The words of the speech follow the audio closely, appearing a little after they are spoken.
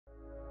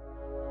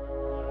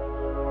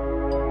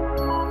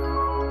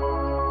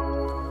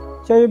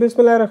Chahiye,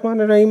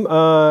 Bismillahirrahmanirrahim.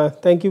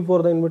 Thank you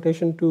for the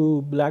invitation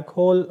to Black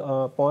Hole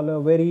upon a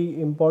very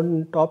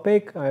important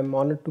topic. I'm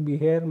honored to be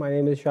here. My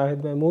name is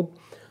Shahid Mahmood.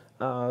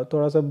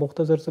 थोड़ा सा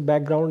मुख्तसर से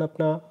background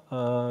अपना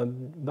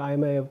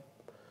I'm a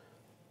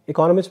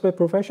economist by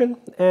profession,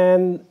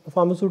 and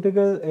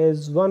pharmaceutical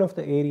is one of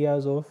the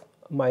areas of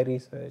my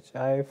research.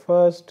 I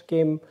first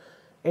came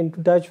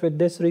into touch with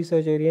this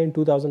research area in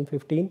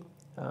 2015.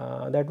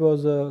 That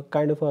was a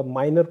kind of a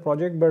minor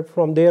project, but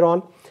from there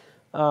on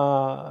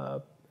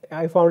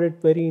I found it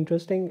very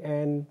interesting,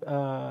 and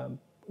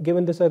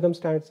given the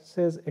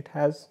circumstances, it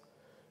has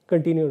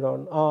continued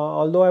on.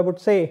 Although I would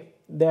say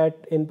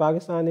that in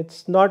Pakistan,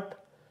 it's not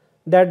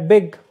that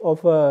big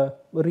of a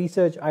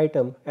research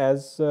item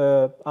as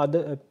some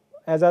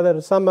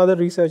other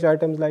research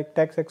items like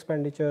tax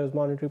expenditures,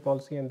 monetary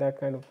policy, and that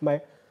kind of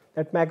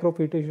that macro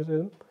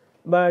fetishism.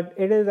 But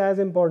it is as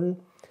important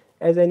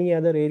as any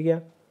other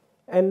area.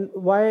 And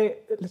why?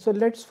 So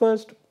let's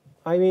first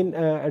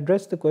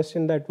address the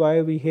question that why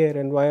are we here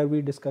and why are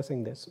we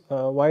discussing this?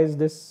 Why is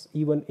this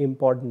even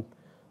important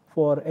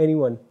for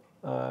anyone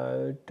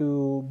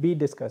to be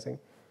discussing?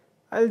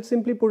 I'll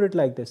simply put it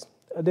like this.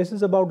 This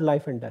is about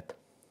life and death,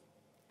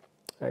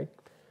 right?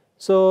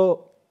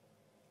 So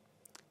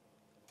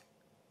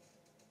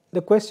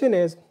the question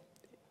is,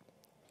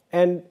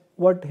 and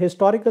what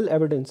historical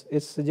evidence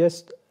is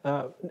suggest,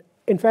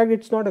 in fact,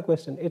 it's not a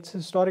question, it's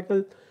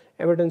historical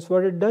evidence.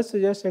 What it does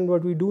suggest and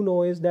what we do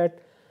know is that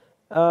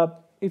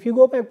if you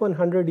go back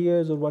 100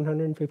 years or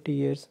 150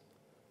 years,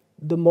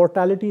 the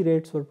mortality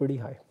rates were pretty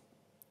high.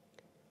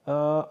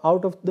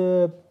 Out of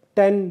the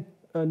 10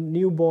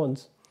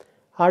 newborns,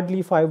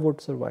 hardly 5 would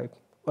survive,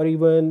 or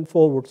even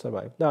 4 would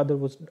survive. The other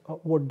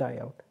would die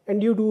out. And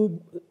due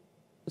to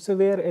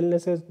severe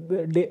illnesses,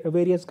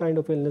 various kind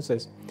of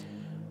illnesses.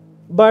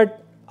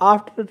 But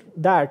after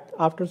that,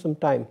 after some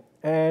time,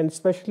 and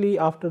especially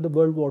after the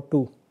World War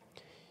II,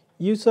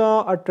 you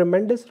saw a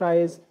tremendous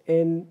rise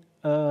in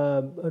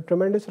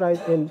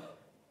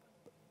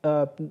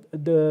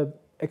the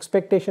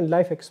expectation,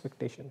 life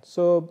expectation.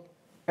 So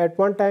at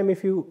one time,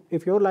 if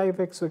your life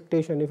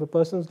expectation, if a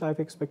person's life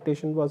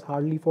expectation was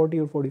hardly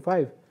 40 or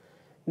 45,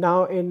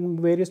 now in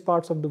various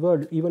parts of the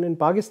world, even in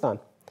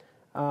Pakistan,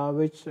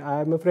 which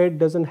I'm afraid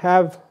doesn't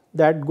have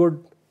that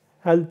good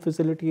health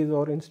facilities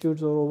or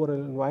institutes or overall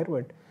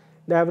environment,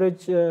 the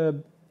average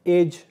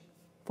age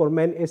for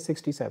men is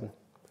 67,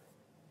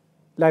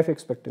 life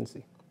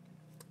expectancy.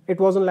 It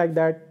wasn't like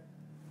that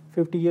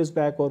 50 years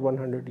back or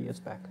 100 years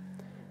back.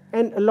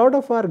 And a lot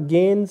of our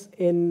gains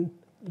in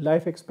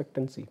life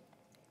expectancy,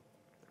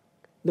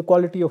 the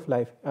quality of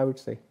life, I would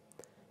say,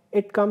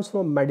 it comes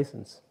from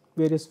medicines,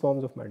 various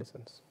forms of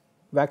medicines,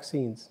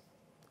 vaccines,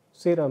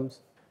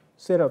 serums,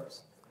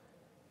 syrups,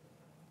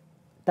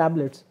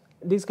 tablets,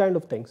 these kind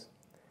of things.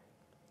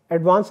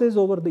 Advances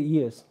over the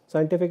years,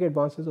 scientific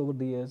advances over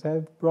the years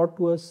have brought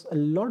to us a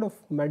lot of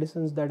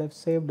medicines that have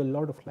saved a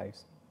lot of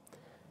lives.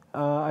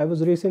 I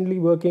was recently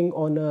working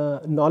on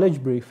a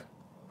knowledge brief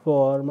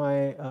for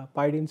my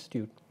PIDE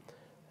Institute,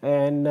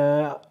 and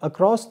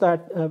across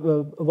that,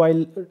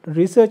 while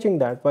researching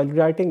that, while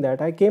writing that,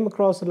 I came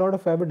across a lot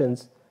of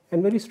evidence,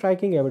 and very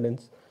striking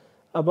evidence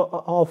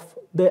of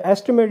the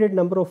estimated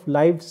number of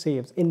lives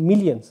saved in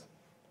millions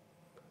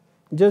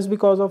just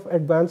because of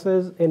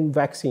advances in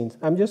vaccines.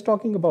 I'm just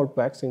talking about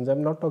vaccines,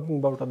 I'm not talking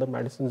about other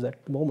medicines at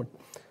the moment.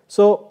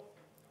 So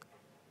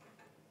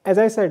as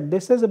I said,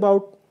 this is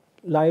about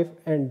life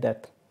and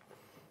death.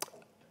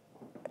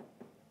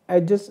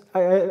 And just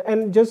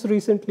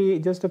recently,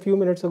 just a few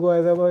minutes ago,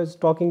 as I was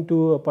talking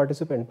to a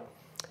participant,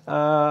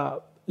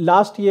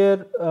 last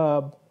year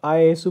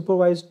I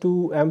supervised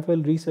 2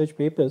 MPhil research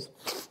papers,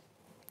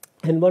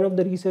 and one of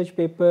the research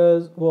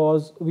papers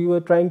was we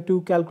were trying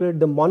to calculate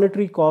the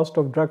monetary cost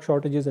of drug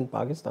shortages in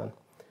Pakistan.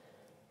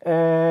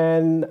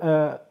 And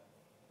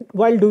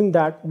while doing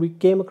that, we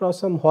came across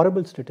some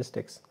horrible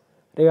statistics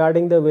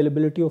regarding the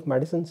availability of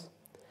medicines,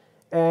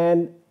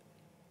 and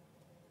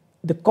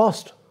the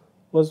cost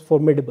was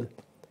formidable,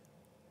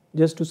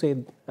 just to say,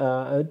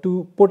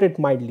 to put it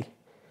mildly.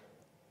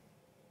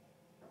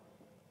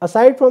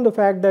 Aside from the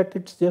fact that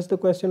it's just the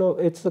question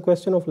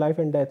of life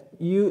and death,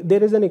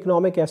 there is an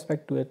economic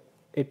aspect to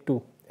it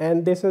too,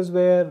 and this is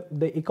where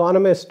the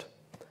economist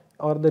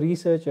or the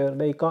researcher,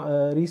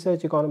 the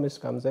research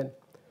economist comes in,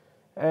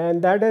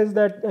 and that is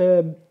that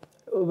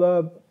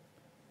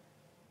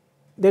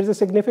there is a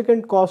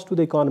significant cost to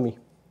the economy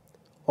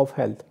of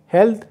health.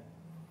 Health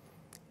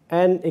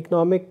and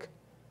economic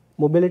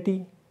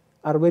mobility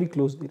are very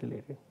closely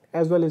related,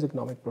 as well as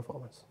economic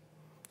performance.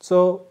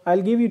 So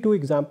I'll give you 2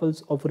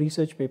 examples of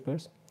research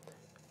papers,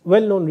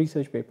 well-known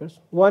research papers.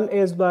 One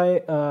is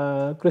by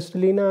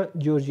Kristalina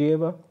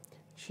Georgieva.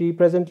 She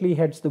presently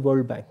heads the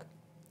World Bank,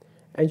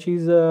 and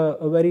she's a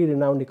very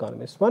renowned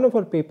economist. One of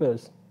her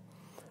papers,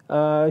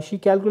 she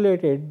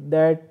calculated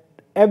that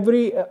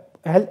every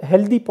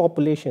healthy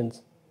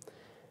populations,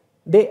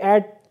 they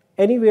add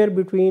anywhere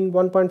between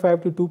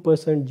 1.5 to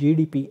 2%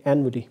 GDP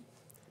annually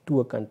to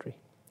a country.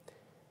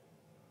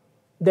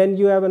 Then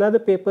you have another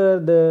paper,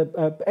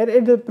 and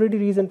it's a pretty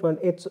recent one.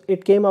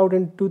 It came out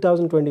in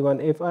 2021.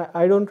 If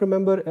I don't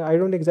remember, I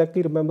don't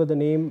exactly remember the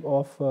name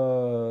of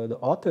the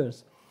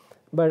authors,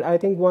 but I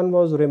think one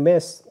was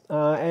Remes,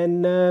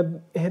 and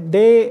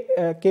they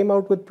came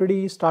out with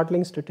pretty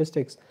startling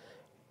statistics.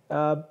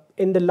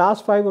 In the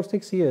last 5 or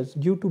 6 years,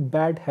 due to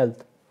bad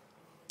health,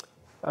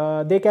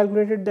 they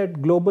calculated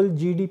that global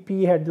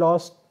GDP had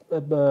lost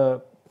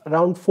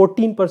around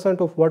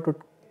 14% of what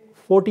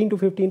 14 to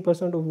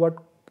 15% of what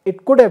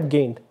it could have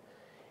gained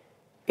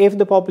if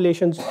the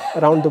populations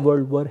around the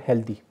world were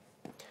healthy.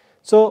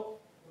 So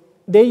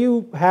there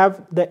you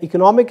have the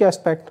economic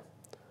aspect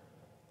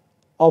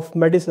of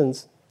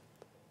medicines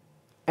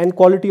and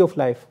quality of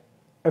life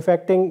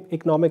affecting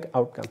economic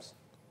outcomes.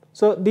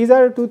 So these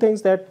are two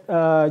things that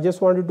just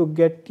wanted to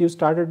get you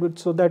started with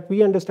so that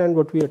we understand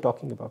what we are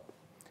talking about.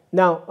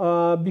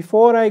 Now,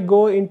 before I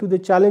go into the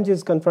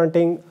challenges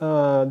confronting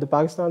the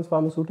Pakistan's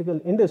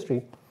pharmaceutical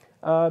industry,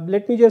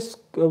 let me just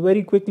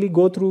very quickly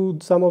go through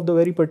some of the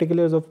very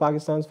particulars of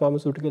Pakistan's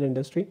pharmaceutical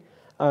industry,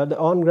 the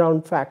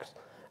on-ground facts.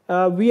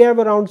 We have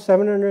around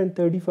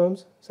 730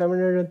 firms,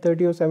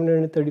 730 or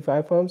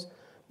 735 firms.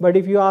 But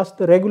if you ask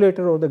the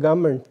regulator or the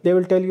government, they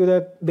will tell you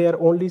that there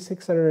are only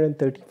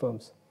 630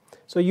 firms.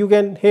 So you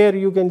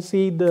can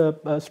see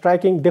the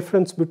striking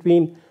difference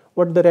between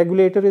what the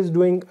regulator is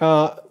doing,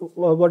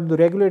 what the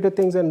regulator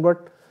thinks, and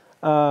what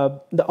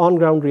the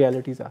on-ground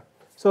realities are.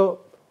 So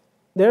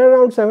there are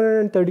around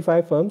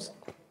 735 firms.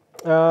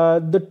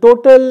 The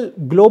total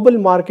global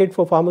market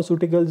for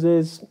pharmaceuticals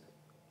is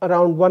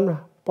around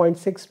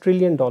 $1.6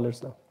 trillion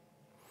now.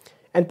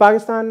 And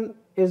Pakistan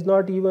is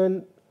not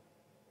even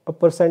a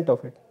percent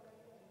of it,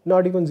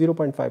 not even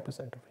 0.5%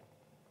 of it,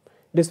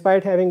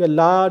 despite having a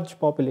large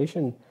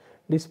population,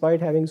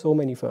 despite having so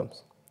many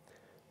firms.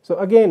 So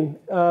again,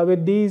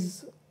 with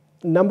these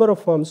number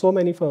of firms, so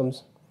many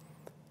firms,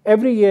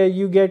 every year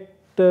you get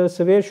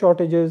severe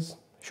shortages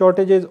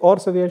or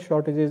severe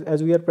shortages,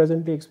 as we are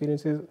presently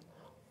experiencing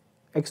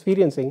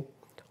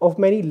of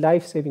many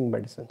life-saving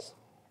medicines.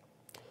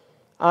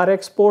 Our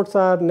exports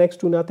are next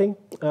to nothing,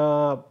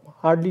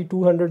 hardly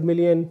 $200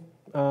 million,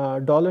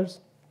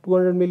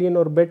 200 million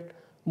or a bit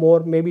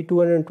more, maybe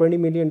 $220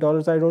 million.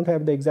 I don't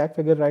have the exact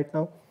figure right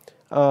now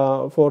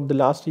for the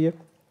last year,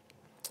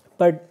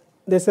 but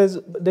this is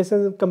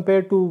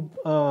compared to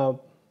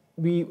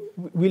we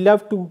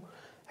love to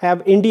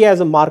have India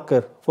as a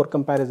marker for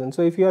comparison.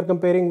 So if you are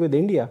comparing with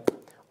India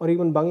or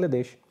even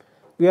Bangladesh,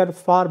 we are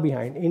far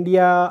behind.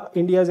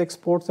 India's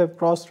exports have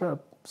crossed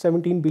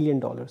 $17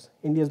 billion,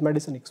 India's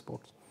medicine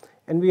exports,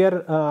 and we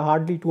are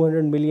hardly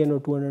 200 million or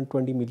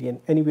 220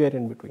 million, anywhere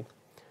in between.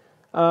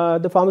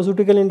 The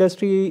pharmaceutical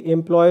industry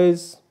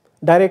employs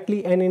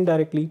directly and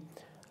indirectly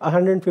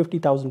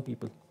 150,000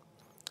 people.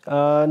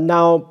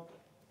 Now,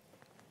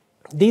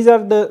 these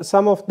are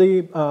some of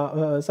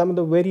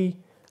the very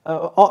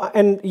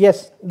and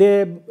yes,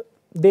 there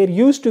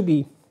used to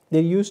be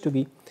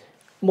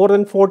more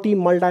than 40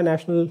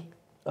 multinational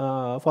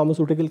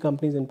pharmaceutical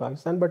companies in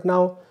Pakistan, but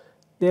now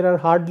there are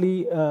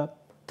hardly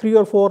 3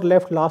 or 4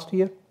 left last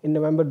year in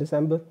November,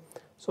 December.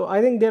 So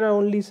I think there are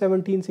only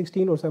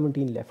 16 or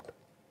 17 left.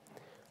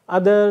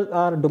 Others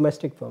are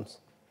domestic firms.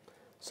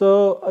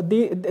 So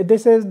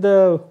this is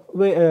the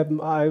way,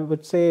 I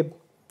would say,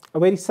 a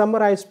very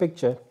summarized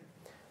picture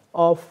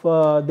of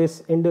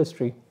this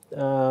industry.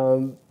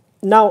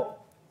 Now,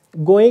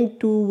 going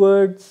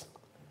towards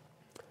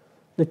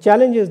the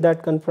challenges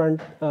that confront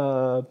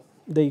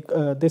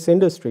this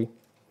industry.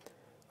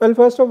 Well,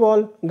 first of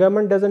all,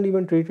 government doesn't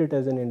even treat it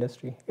as an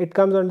industry. It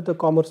comes under the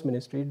Commerce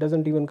Ministry. It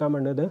doesn't even come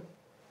under the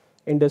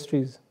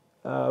industries,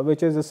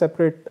 which is a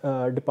separate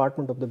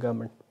department of the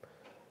government.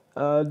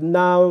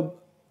 Now,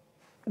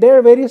 there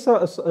are various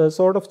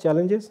sort of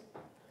challenges.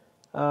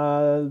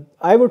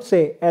 I would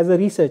say, as a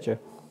researcher,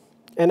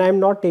 and I'm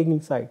not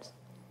taking sides,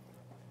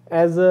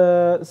 as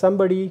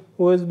somebody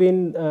who has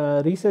been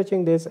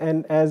researching this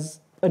and as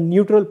a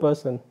neutral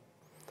person,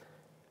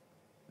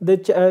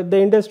 the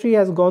industry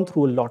has gone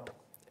through a lot,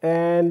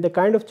 and the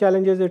kind of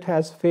challenges it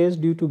has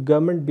faced due to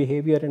government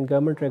behavior and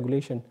government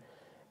regulation,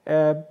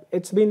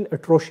 it's been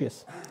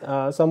atrocious,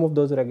 some of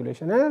those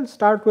regulations. And I'll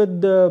start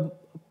with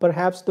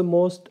perhaps the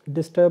most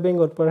disturbing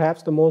or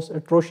perhaps the most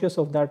atrocious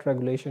of that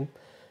regulation,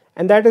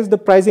 and that is the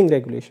pricing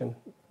regulation.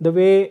 The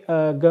way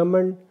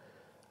government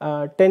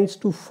tends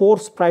to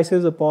force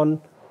prices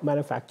upon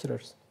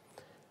manufacturers.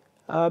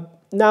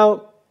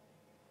 Now,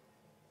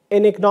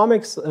 in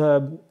economics,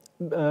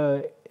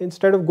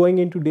 instead of going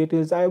into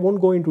details, I won't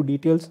go into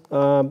details.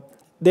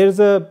 There's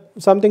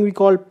something we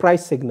call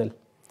price signal,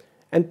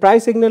 and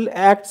price signal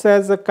acts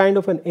as a kind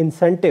of an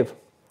incentive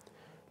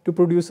to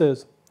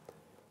producers.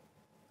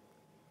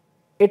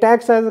 It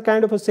acts as a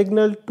kind of a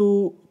signal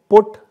to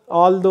put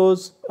all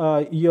those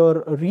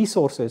your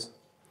resources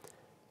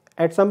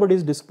at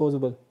somebody's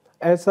disposal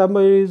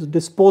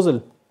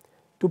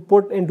to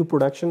put into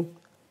production.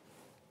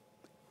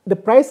 The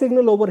price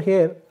signal over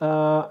here,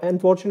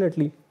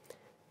 unfortunately,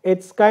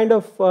 it's kind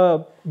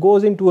of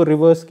goes into a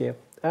reverse gear.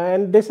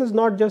 And this is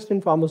not just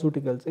in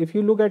pharmaceuticals. If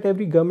you look at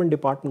every government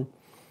department,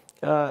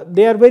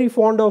 they are very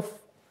fond of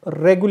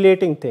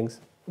regulating things.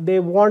 They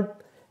want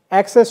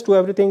access to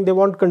everything, they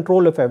want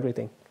control of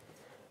everything.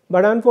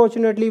 But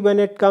unfortunately, when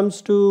it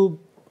comes to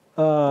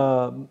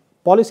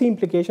policy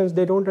implications,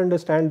 they don't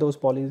understand those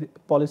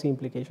policy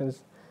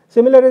implications.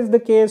 Similar is the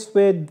case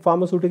with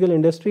pharmaceutical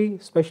industry,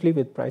 especially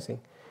with pricing.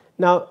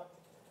 Now,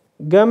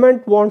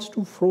 government wants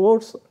to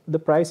force the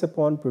price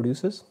upon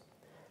producers,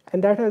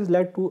 and that has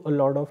led to a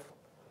lot of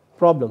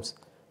problems.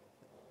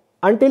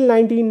 Until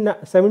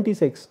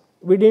 1976,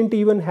 we didn't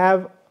even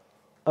have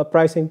a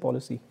pricing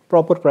policy,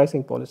 proper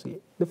pricing policy.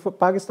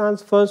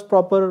 Pakistan's first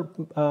proper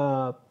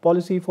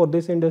policy for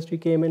this industry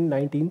came in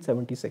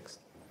 1976.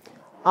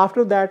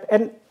 After that,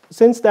 and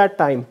since that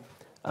time,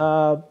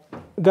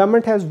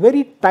 government has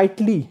very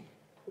tightly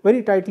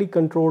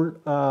controlled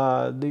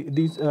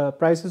these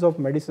prices of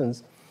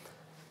medicines.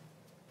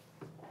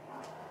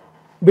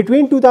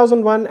 Between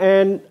 2001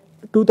 and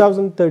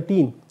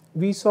 2013,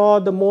 we saw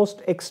the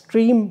most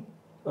extreme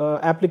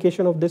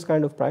application of this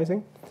kind of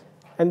pricing,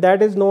 and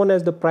that is known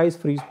as the price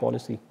freeze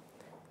policy.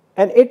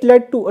 And it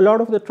led to a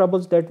lot of the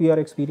troubles that we are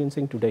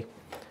experiencing today.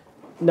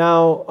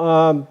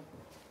 Now,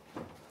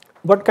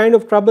 what kind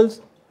of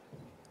troubles?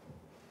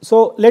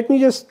 So let me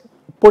just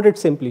put it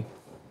simply.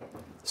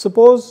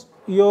 Suppose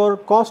your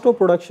cost of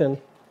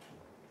production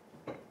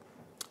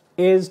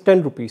is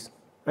 10 rupees,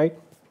 right?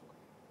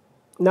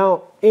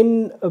 Now,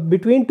 in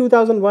between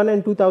 2001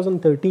 and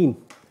 2013,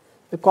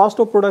 the cost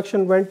of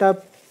production went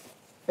up.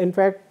 In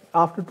fact,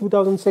 after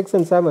 2006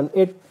 and 7,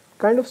 it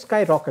kind of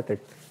skyrocketed.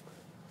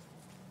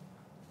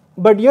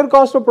 But your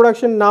cost of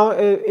production now,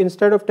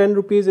 instead of 10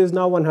 rupees, is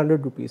now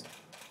 100 rupees.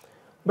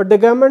 But the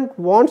government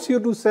wants you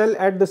to sell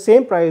at the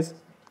same price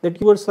that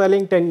you were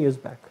selling 10 years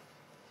back.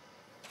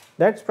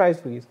 That's price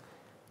freeze.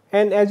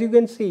 And as you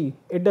can see,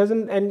 it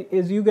doesn't, and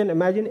as you can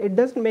imagine, it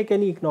doesn't make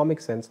any economic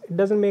sense. It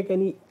doesn't make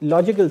any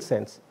logical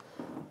sense.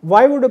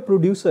 Why would a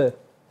producer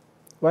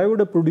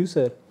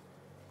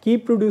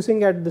keep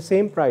producing at the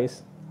same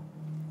price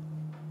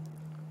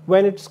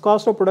when its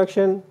cost of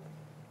production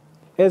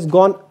has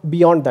gone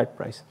beyond that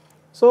price?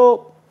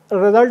 So a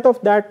result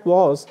of that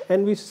was,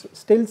 and we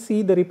still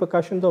see the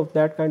repercussions of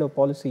that kind of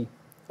policy,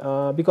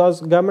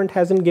 because government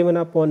hasn't given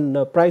up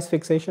on price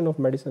fixation of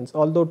medicines,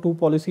 although two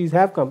policies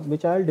have come,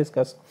 which I'll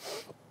discuss,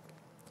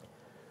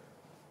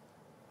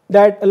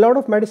 that a lot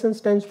of medicines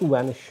tends to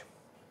vanish.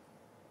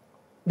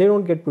 They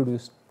don't get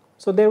produced.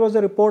 So there was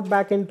a report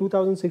back in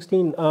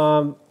 2016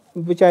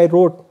 which I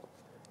wrote,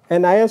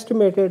 and I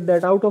estimated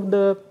that out of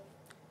the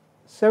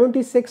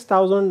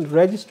 76,000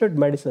 registered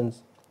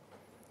medicines,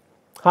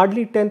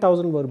 hardly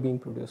 10,000 were being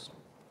produced.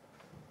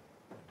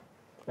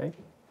 Right?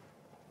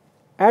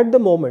 At the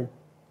moment,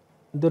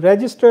 the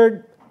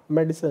registered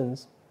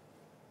medicines,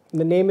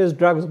 the name is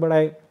drugs,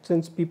 but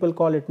since people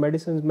call it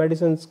medicines,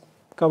 medicines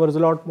covers a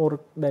lot more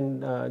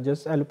than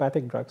just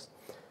allopathic drugs.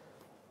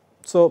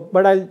 So,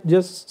 but I'll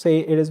just say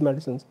it is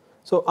medicines.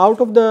 So out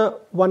of the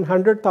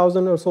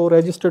 100,000 or so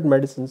registered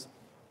medicines,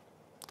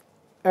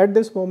 at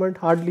this moment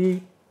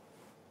hardly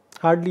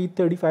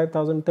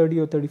 35,000, 30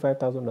 or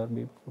 35,000 are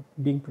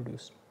being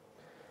produced.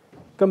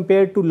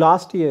 Compared to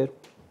last year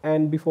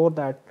and before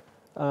that,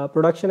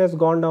 production has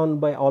gone down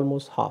by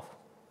almost half.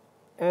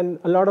 And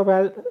a lot of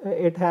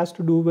it has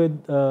to do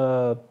with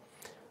the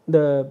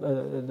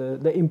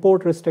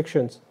import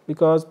restrictions,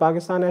 because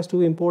Pakistan has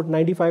to import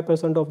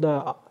 95% of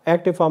the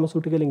active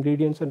pharmaceutical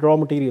ingredients and raw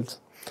materials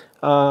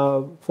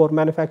for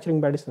manufacturing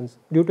medicines.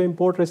 Due to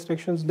import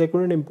restrictions, they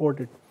couldn't import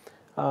it.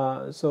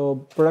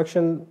 So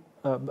production,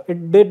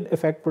 it did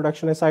affect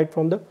production aside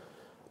from the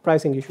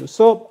pricing issues.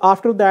 So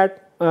after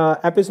that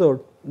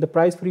episode, the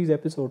price freeze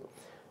episode,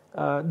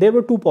 there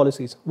were two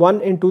policies, one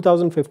in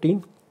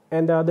 2015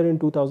 and the other in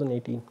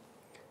 2018.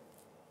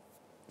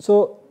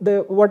 So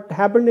what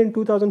happened in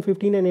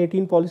 2015 and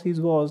 18 policies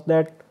was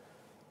that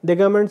the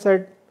government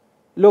said,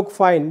 look,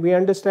 fine, we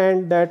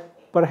understand that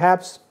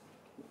perhaps,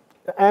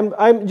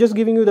 I'm just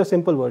giving you the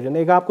simple version.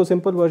 एक आपको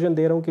simple version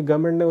दे रहा हूँ कि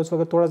government ने उस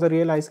वक्त थोड़ा सा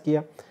realize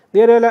किया.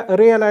 They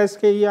realized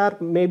कि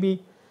यार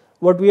maybe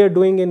what we are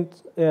doing in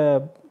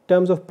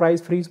terms of price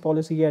freeze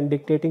policy and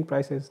dictating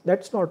prices,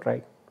 that's not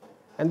right,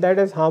 and that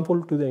is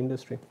harmful to the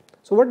industry.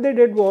 So what they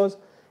did was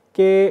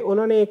कि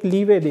उन्होंने एक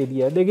leeway दे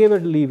दिया. They gave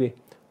it leeway.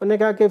 उन्होंने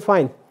कहा कि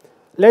fine,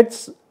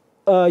 let's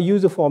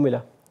use a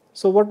formula.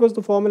 So what was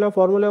the formula?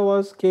 Formula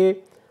was कि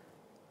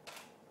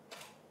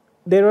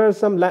there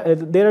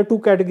are two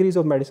categories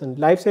of medicine: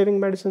 life-saving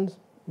medicines,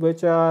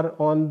 which are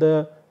on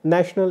the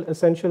National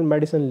Essential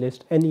Medicine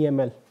List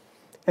 (NEML),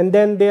 and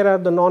then there are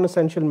the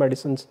non-essential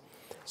medicines.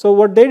 So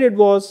what they did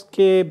was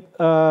कि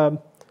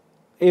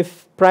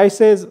if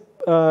prices,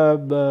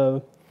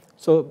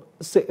 so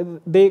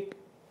they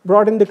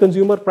brought in the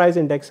consumer price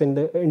index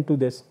into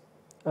this,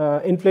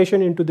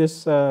 inflation into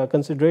this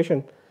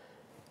consideration,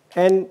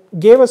 and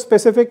gave a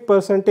specific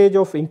percentage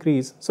of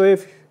increase. So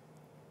if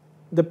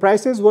the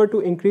prices were to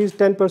increase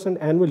 10%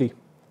 annually,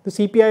 the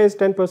CPI is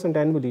 10%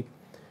 annually,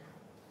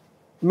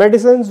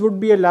 medicines would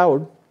be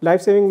allowed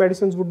life-saving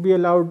medicines would be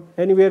allowed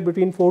anywhere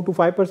between 4 to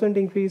 5%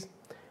 increase,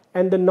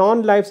 and the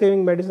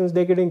non-life-saving medicines,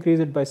 they could increase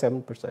it by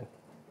 7%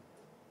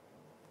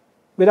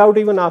 without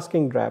even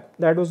asking DRAP.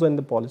 That was in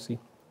the policy.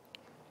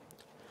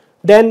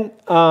 Then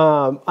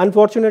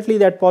unfortunately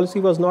that policy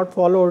was not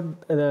followed.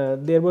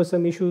 There were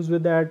some issues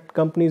with that.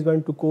 Companies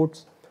went to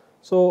courts.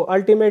 So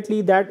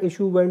ultimately that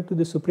issue went to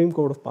the Supreme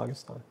Court of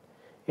Pakistan.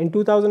 In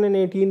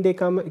 2018 they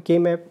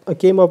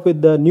came up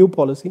with the new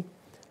policy,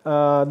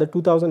 the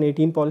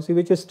 2018 policy,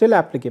 which is still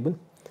applicable.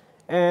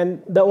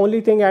 And the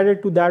only thing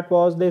added to that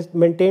was they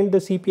maintained the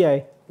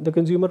CPI, the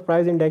Consumer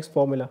Price Index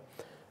formula,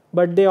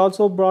 but they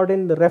also brought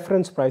in the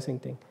reference pricing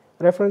thing.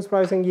 Reference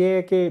pricing ये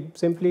है कि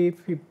simply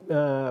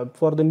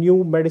for the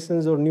new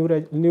medicines or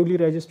newly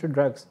registered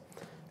drugs,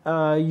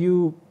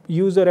 you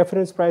use a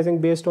reference pricing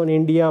based on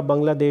India,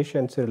 Bangladesh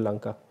and Sri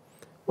Lanka.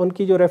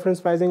 उनकी जो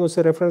reference pricing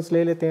उससे reference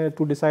ले लेते हैं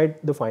to decide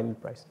the final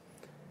price.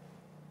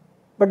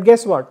 But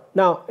guess what?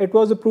 Now it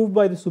was approved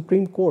by the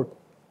Supreme Court.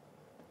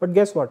 But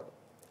guess what?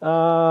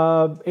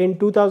 In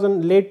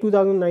late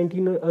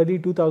 2019 or early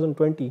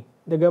 2020,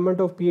 the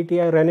government of PIDE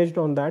reneged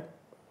on that,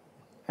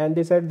 and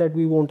they said that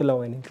we won't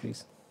allow an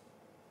increase.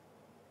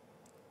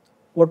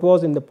 What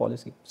was in the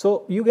policy?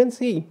 So you can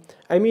see,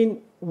 I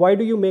mean, why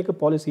do you make a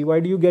policy? Why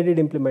do you get it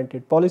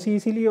implemented? Policy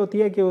इसीलिए होती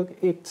है कि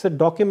it's a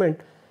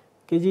document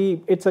कि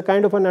जी it's a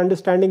kind of an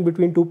understanding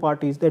between two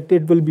parties that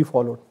it will be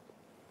followed.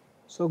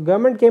 So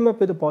government came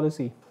up with a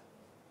policy.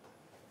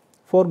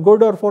 For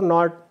good or for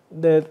not,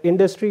 the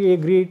industry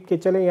agreed कि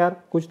चले यार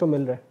कुछ तो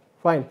मिल रहा है,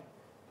 fine.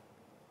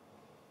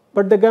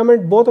 But the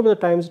government, both of the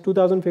times,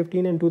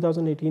 2015 and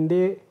 2018,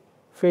 they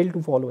failed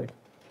to follow it.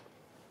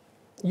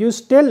 You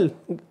still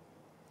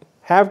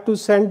have to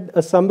send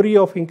a summary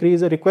of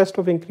increase, a request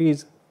of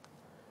increase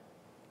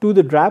to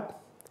the DRAP,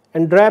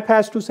 and DRAP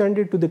has to send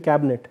it to the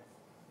cabinet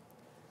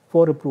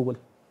for approval.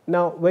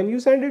 Now, when you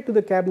send it to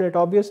the cabinet,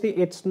 obviously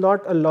it's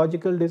not a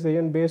logical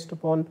decision based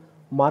upon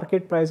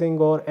market pricing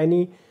or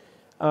any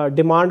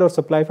demand or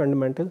supply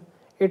fundamental.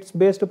 It's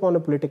based upon a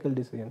political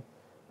decision.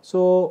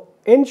 So,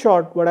 in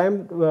short, what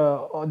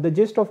the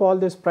gist of all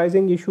this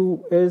pricing issue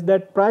is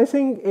that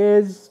pricing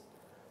is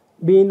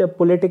been a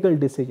political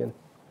decision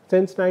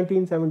since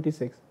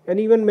 1976 and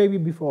even maybe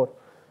before.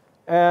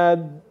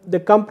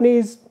 The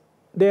companies,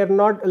 they are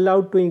not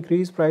allowed to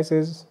increase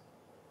prices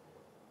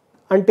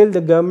until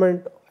the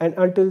government and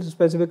until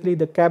specifically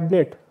the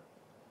cabinet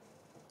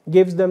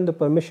gives them the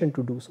permission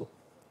to do so.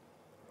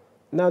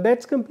 Now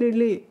that's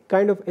completely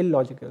kind of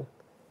illogical.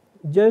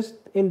 Just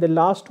in the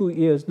last 2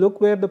 years,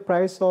 look where the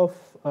price of,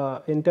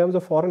 in terms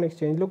of foreign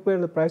exchange, look where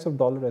the price of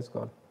dollar has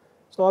gone.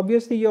 So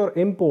obviously your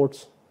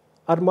imports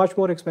are much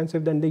more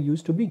expensive than they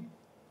used to be.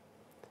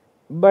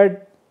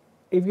 But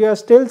if you are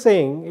still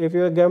saying, if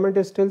your government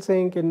is still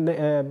saying,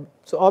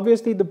 so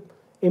obviously the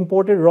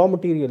imported raw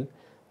material,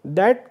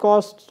 that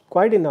costs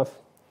quite enough.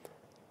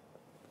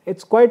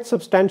 It's quite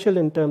substantial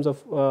in terms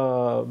of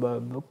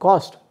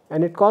cost,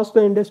 and it costs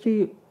the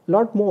industry a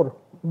lot more.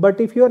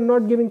 But if you are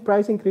not giving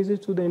price increases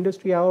to the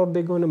industry, how are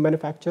they going to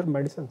manufacture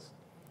medicines?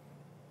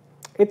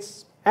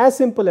 It's as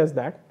simple as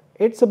that.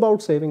 It's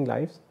about saving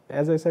lives,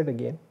 as I said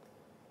again.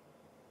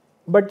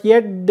 But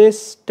yet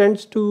this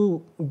tends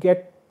to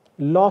get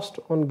lost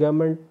on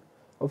government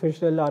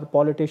officials, our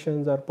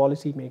politicians, our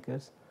policy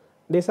makers.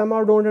 They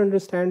somehow don't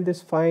understand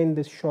this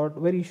short,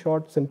 very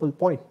short, simple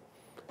point,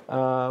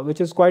 which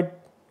is quite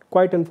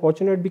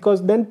unfortunate,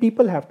 because then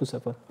people have to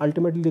suffer.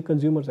 Ultimately, the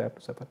consumers have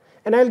to suffer.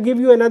 And I'll give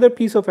you another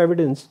piece of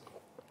evidence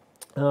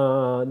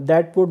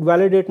that would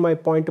validate my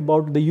point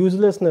about the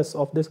uselessness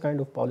of this kind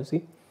of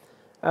policy.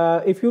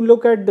 If you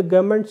look at the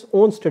government's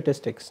own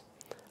statistics,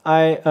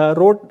 I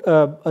wrote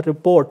a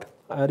report,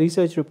 a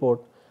research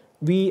report.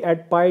 We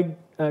at PIDE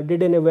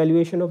did an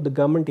evaluation of the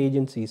government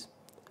agencies,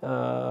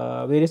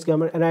 various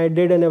government, and I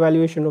did an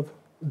evaluation of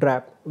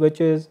DRAP,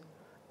 which is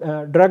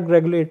Drug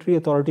Regulatory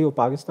Authority of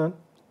Pakistan.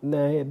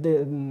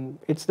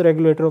 It's the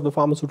regulator of the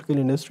pharmaceutical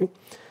industry.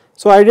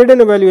 So I did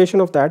an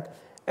evaluation of that,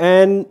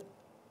 and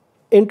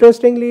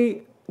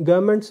interestingly,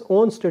 government's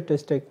own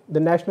statistic, the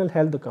National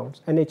Health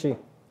Accounts, NHA,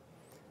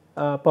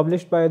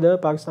 published by the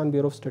Pakistan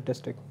Bureau of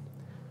Statistics.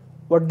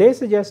 What they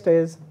suggest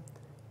is,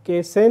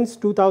 okay, since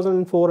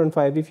 2004 and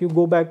 5, if you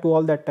go back to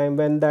all that time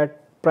when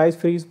that price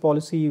freeze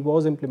policy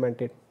was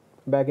implemented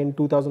back in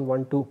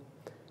 2001-2,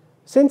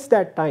 since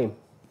that time,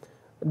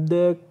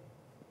 the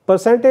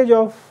percentage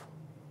of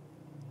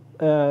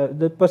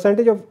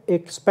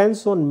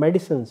expense on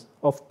medicines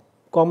of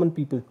common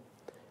people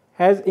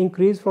has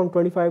increased from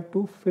 25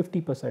 to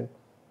 50%.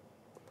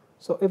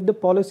 So if the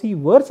policy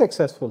were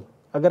successful,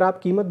 अगर आप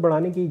कीमत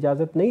बढ़ाने की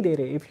इजाज़त नहीं दे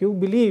रहे, if you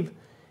believe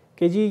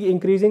कि जी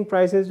increasing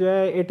prices जो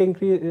है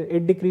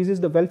it decreases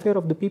the welfare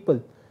of the people,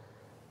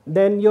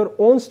 then your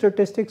own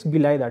statistics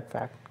belie that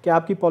fact कि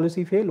आपकी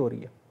policy fail हो रही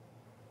है.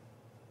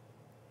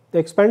 The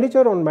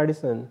expenditure on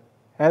medicine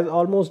has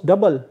almost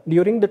doubled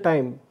during the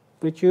time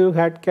which you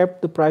had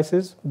kept the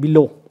prices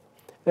below,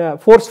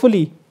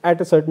 forcefully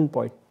at a certain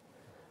point.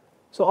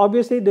 So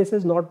obviously this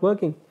is not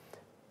working.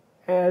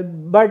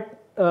 But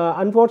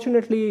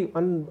unfortunately,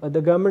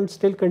 the government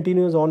still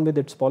continues on with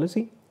its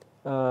policy.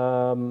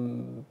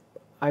 I'm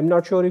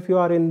not sure if you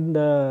are in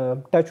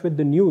touch with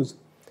the news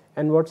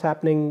and what's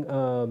happening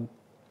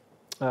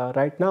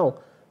right now,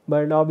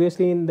 but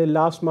obviously in the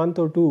last month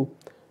or two,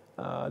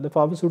 the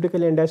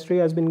pharmaceutical industry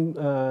has been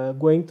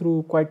going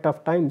through quite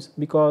tough times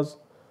because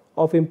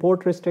of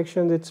import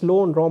restrictions. It's low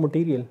on raw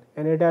material,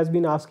 and it has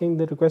been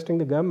requesting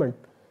the government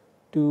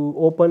to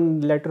open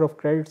letter of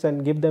credits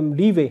and give them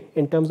leeway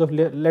in terms of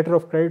letter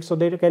of credit so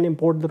they can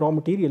import the raw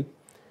material,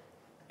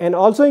 and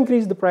also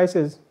increase the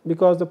prices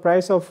because the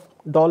price of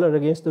dollar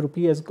against the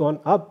rupee has gone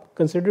up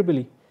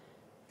considerably,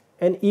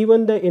 and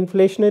even the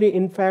inflationary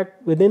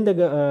impact within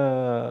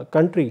the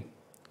country.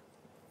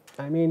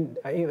 I mean,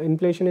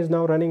 inflation is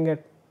now running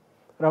at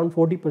around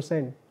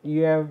 40%.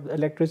 You have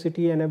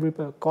electricity and every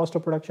cost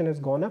of production has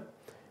gone up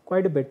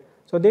quite a bit.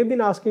 So they've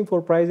been asking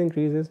for price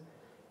increases.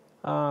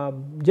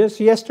 Just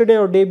yesterday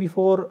or day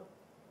before,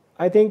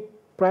 I think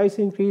price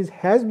increase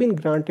has been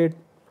granted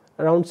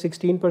around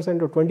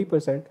 16% or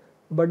 20%,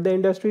 but the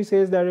industry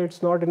says that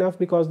it's not enough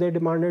because they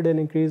demanded an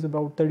increase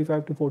about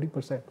 35 to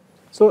 40%.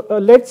 So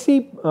let's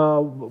see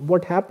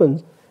what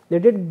happens. They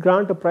did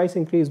grant a price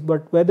increase,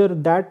 but whether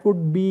that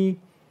would be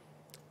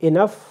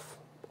enough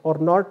or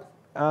not,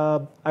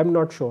 I'm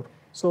not sure.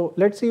 So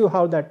let's see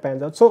how that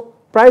pans out. So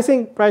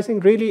pricing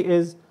really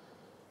is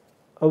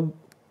a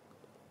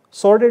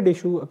sordid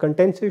issue, a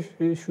contentious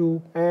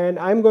issue, and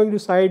I'm going to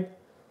side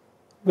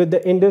with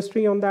the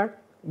industry on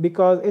that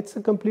because it's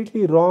a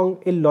completely wrong,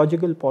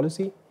 illogical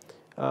policy.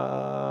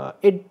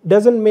 It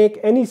doesn't make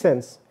any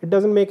sense. It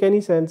doesn't make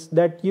any sense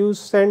that you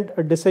send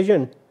a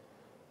decision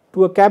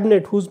to a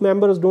cabinet whose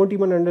members don't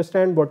even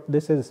understand what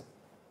this is,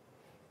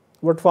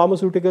 what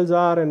pharmaceuticals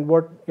are and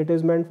what it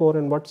is meant for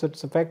and what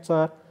its effects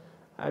are.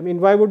 I mean,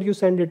 why would you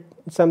send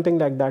something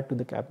like that to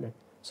the cabinet?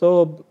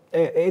 So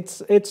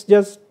it's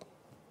just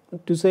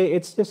to say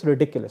it's just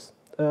ridiculous.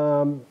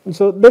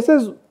 So this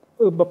is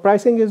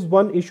pricing is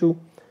one issue,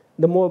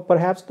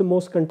 perhaps the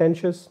most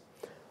contentious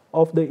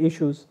of the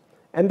issues,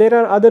 and there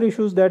are other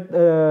issues that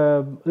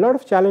a lot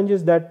of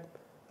challenges that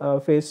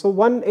face. So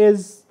one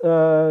is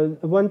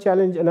one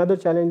challenge, another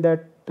challenge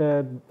that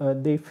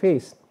they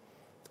face,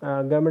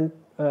 the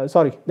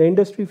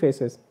industry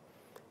faces,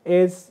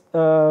 is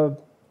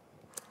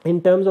in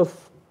terms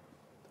of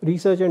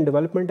research and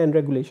development and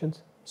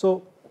regulations.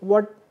 So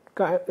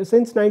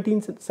since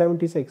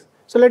 1976,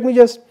 so let me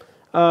just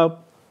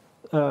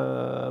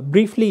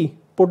briefly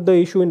put the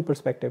issue in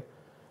perspective.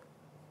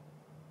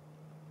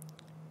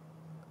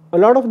 A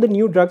lot of the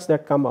new drugs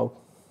that come out,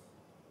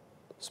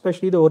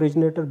 especially the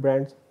originator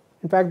brands,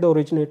 in fact the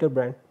originator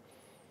brand,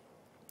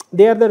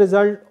 they are the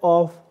result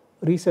of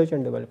research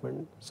and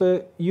development.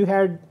 So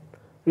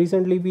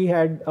recently we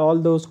had all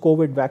those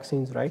COVID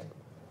vaccines, right?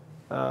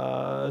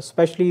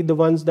 Especially the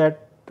ones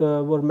that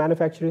were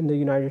manufactured in the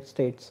United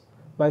States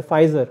by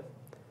Pfizer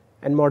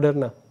and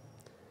Moderna.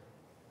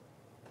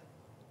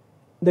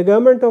 The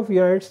government of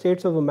United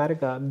States of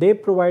America, they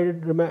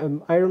provided,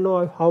 I don't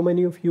know how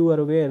many of you are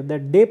aware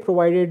that they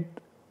provided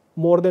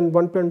more than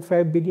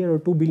 1.5 billion or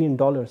 $2 billion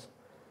to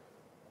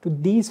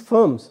these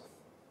firms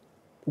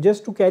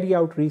just to carry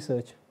out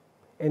research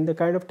in the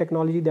kind of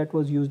technology that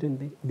was used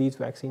in these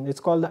vaccines. It's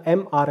called the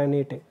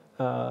mRNA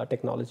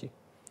technology.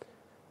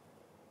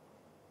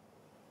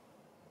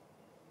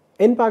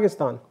 In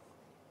Pakistan,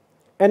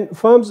 and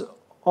firms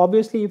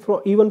obviously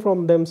even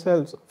from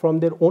themselves, from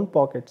their own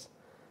pockets,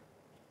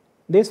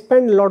 they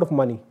spend a lot of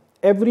money.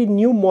 Every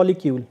new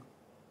molecule,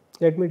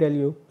 let me tell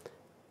you,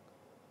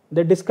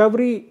 the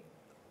discovery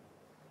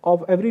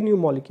of every new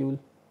molecule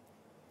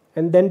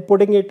and then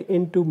putting it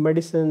into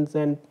medicines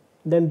and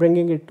then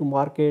bringing it to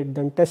market,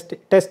 then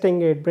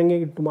testing it,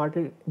 bringing it to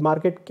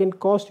market can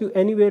cost you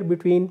anywhere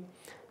between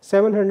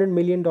 $700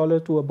 million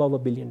to above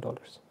 $1 billion.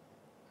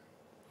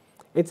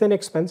 It's an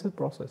expensive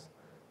process.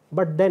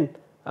 But then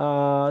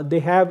they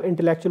have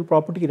intellectual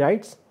property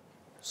rights.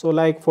 So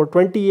like for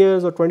 20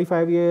 years or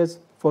 25 years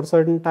for a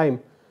certain time,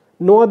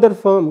 no other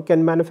firm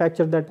can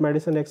manufacture that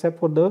medicine except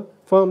for the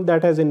firm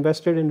that has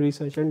invested in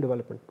research and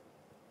development.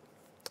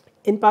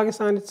 In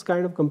Pakistan, it's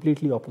kind of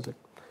completely opposite.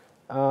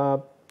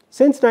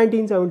 Since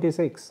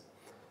 1976,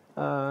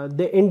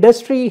 the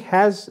industry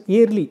has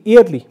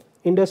yearly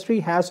industry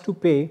has to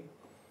pay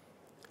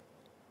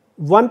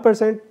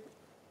 1%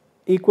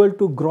 equal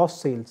to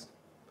gross sales,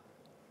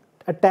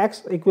 a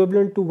tax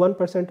equivalent to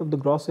 1% of the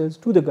gross sales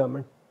to the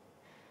government,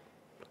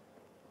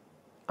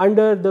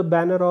 under the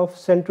banner of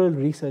Central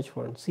Research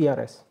Fund,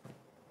 CRS.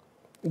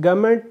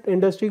 Government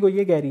industry को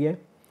ये कह रही है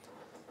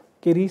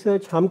कि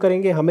research हम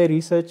करेंगे, हमें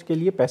research के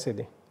लिए पैसे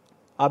दें,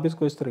 आप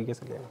इसको इस तरीके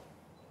से लेना.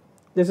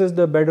 This is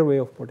the better way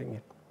of putting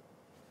it.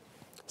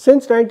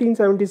 Since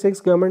 1976,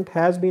 government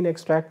has been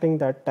extracting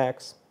that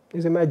tax.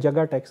 इसे मैं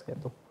जगह टैक्स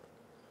कहता हूँ.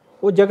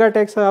 वो जगह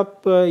टैक्स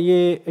आप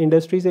ये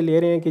इंडस्ट्री से ले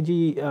रहे हैं कि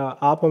जी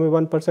आप हमें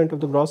 1% ऑफ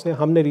द ग्रॉस है,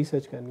 हमने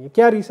रिसर्च करनी है.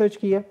 क्या रिसर्च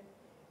की है?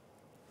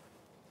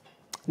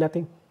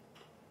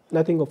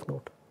 Nothing of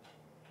note.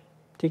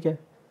 ठीक है.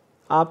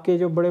 आपके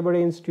जो बड़े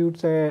बड़े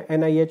इंस्टीट्यूट्स हैं,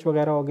 NIH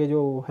वगैरह हो गए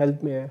जो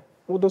हेल्थ में है,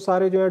 वो तो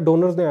सारे जो है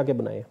डोनर्स ने आके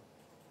बनाए हैं।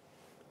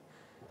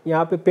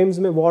 यहाँ पे पिम्स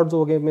में वार्ड्स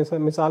हो गए,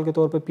 मिसाल के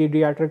तौर पे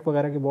पीडियाट्रिक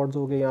वगैरह के वार्ड्स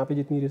हो गए, यहाँ पे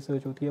जितनी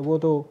रिसर्च होती है वो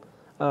तो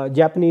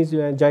जापानीज़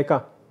जो है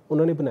जायका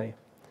उन्होंने बनाए,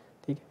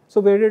 ठीक है।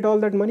 So where did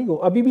all that money go?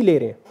 अभी भी ले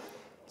रहे हैं,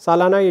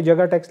 सालाना ये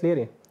जगह टैक्स ले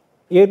रहे हैं,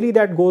 yearly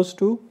that goes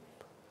to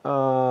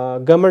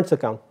governments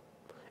account.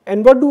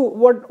 And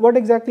what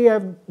exactly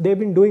have they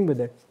been doing with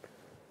it?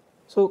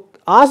 So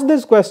ask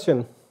this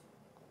question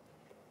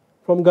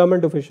from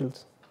government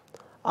officials.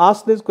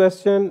 Ask this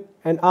question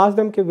and ask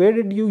them, where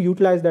did you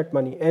utilize that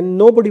money? And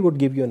nobody would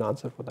give you an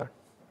answer for that.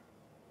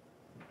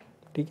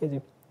 ठीक है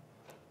जी.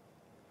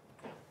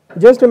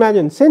 Just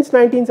imagine, since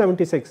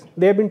 1976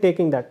 they have been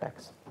taking that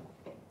tax.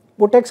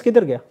 वो tax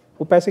किधर गया?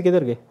 वो पैसे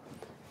किधर गए?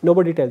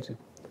 Nobody tells you.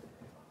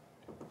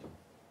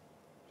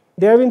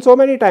 There have been so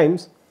many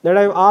times that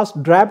I have asked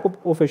DRAP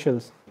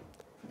officials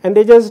and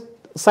they just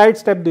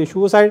sidestep the issue.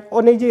 वो side,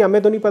 और नहीं जी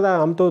हमें तो नहीं पता,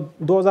 हम तो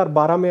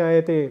 2012 में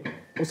आए थे,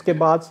 उसके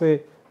बाद से,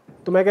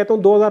 तो मैं कहता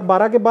हूँ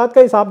 2012 के बाद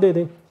का हिसाब दे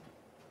दें,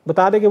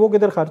 बता दें कि वो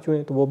किधर खर्च हुए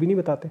हैं, तो वो भी नहीं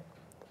बताते.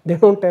 They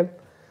don't tell.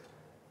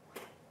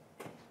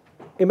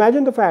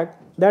 Imagine the fact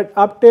that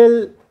up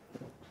till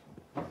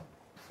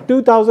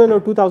 2000 or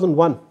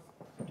 2001,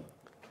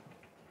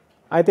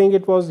 I think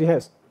it was,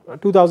 yes,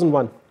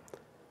 2001,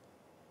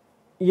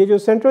 ये जो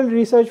सेंट्रल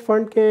रिसर्च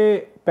फंड के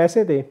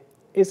पैसे थे,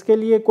 इसके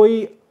लिए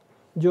कोई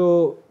जो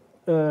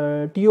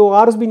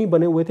TORs भी नहीं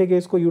बने हुए थे कि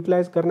इसको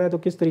यूटिलाइज करना है तो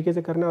किस तरीके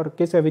से करना है और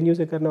किस एवेन्यू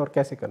से करना है और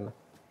कैसे करना.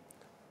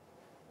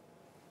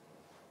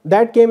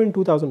 दैट केम इन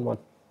 2001.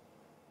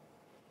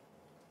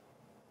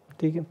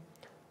 ठीक है.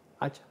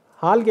 अच्छा,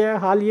 हाल क्या है?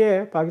 हाल ये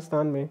है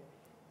पाकिस्तान में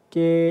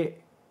कि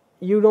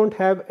you don't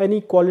have any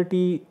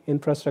quality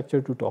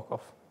infrastructure to talk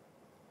of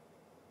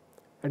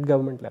eight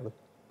government level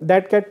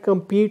that can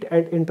compete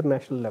at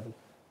international level.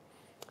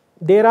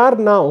 There are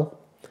now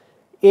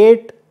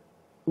 8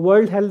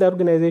 World Health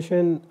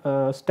Organization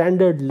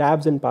standard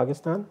labs in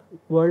Pakistan,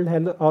 World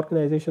Health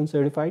Organization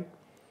certified,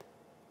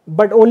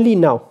 but only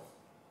now,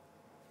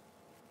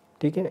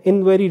 okay, in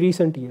very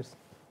recent years.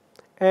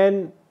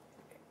 And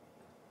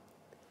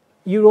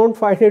you don't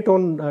find it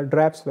on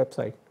DRAP's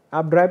website.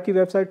 आप DRAP की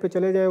website पे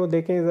चले जाएं, वो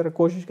देखें, ज़रा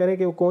कोशिश करें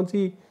कि वो कौन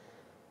सी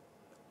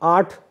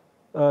 8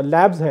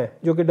 labs हैं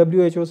जो कि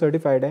WHO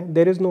certified हैं.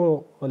 There is no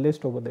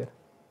list over there.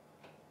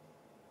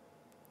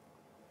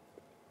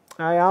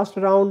 I asked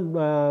around,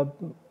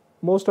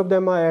 most of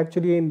them are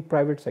actually in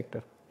private sector.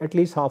 At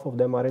least half of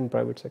them are in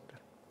private sector.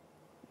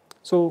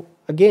 So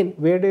again,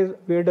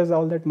 where does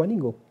all that money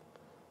go?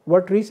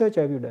 What research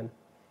have you done?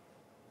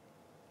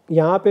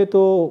 यहाँ पे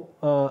तो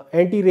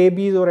anti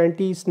rabies और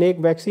anti snake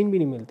vaccine भी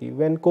नहीं मिलती.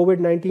 When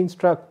COVID-19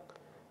 struck,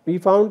 we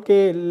found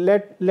के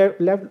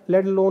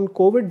let alone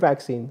COVID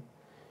vaccine,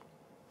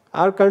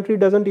 our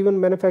country doesn't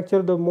even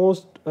manufacture the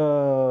most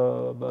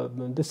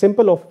the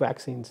simple of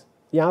vaccines.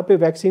 यहाँ पे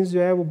वैक्सीन्स जो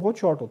है वो बहुत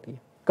शॉर्ट होती है.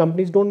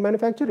 Companies don't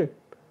manufacture it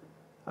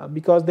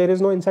because there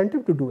is no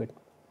incentive to do it.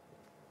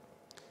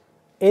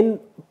 In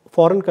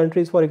foreign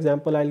countries, for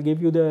example, I will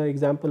give you the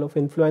example of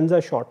influenza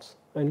shots,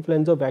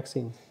 influenza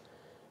vaccine.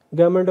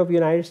 Government of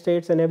United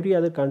States and every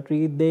other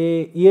country, they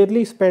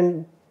yearly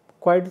spend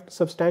quite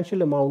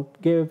substantial amount,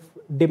 give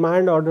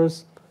demand orders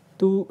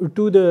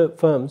to the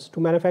firms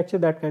to manufacture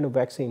that kind of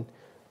vaccine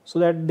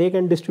so that they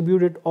can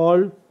distribute it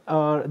all,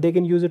 they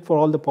can use it for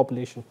all the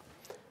population.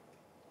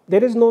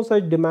 There is no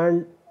such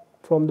demand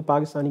from the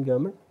Pakistani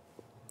government.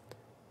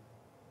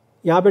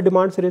 यहाँ पे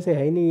demand सिरे से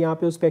है ही नहीं, यहाँ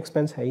पे उस पर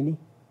एक्सपेंस है ही नहीं.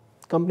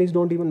 Companies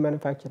don't even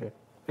manufacture it.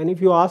 And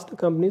if you ask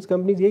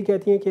companies ये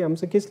कहती हैं कि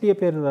हमसे किस लिए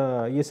फिर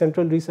ये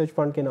सेंट्रल रिसर्च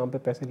फंड के नाम पे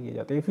पैसे लिए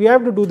जाते हैं. If you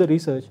have to do the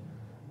research,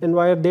 then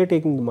why are they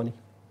taking the money?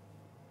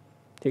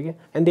 ठीक है.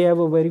 And they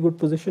have a very good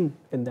position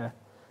in that.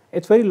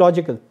 It's very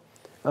logical.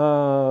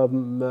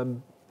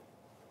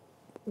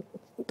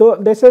 तो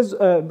दिस इज़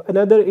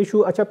अनदर इशू.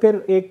 अच्छा, फिर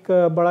एक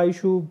बड़ा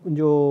इशू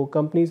जो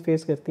companies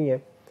face करती हैं,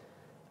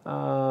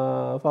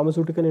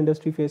 फार्मास्यूटिकल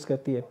इंडस्ट्री फेस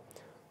करती है,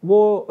 वो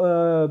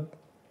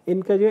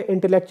इनका जो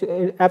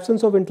intellectual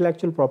absence of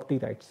intellectual property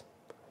rights.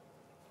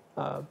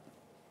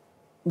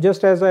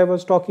 Just as I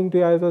was talking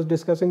to, I was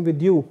discussing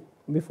with you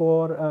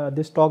before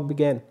this talk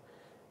began.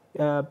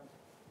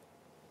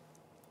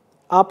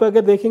 आप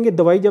अगर देखेंगे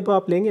दवाई जब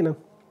आप लेंगे ना,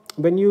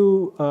 when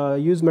you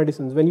use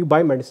medicine, when you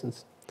bye medicine,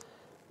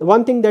 the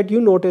one thing that you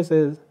notice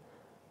is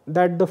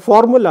that the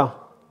formula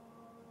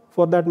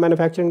for that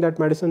manufacturing that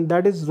medicine,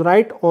 that is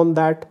right on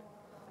that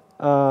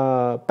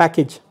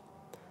package.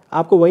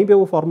 आपको वहीं पे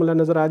वो फार्मूला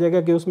नज़र आ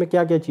जाएगा कि उसमें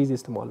क्या क्या चीज़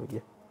इस्तेमाल हुई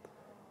है.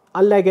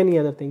 Unlike any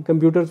other thing,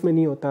 computers में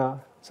नहीं होता,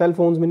 सेल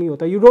फोन्स में नहीं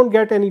होता. You don't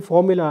get any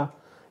formula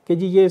कि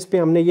जी ये इस पर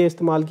हमने ये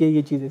इस्तेमाल किया,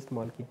 ये चीज़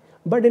इस्तेमाल की.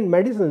 But in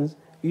medicine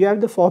you have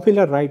the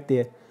formula right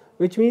there,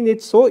 which means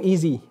it's so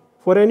easy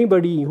for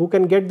anybody who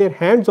can get their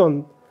hands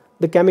on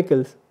the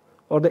chemicals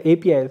or the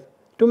APIs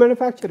to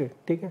manufacture it.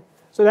 ठीक है.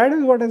 So that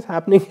is what is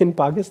happening in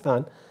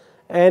Pakistan,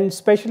 and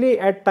especially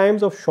at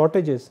times of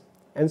shortages,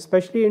 and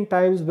especially in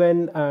times when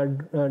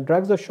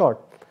drugs are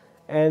short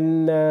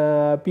and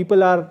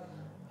people are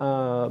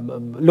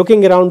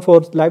looking around for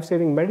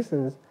life-saving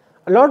medicines.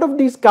 A lot of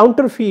these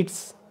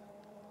counterfeits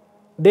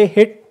they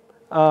hit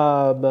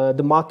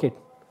the market,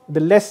 the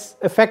less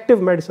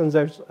effective medicines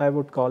I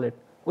would call it.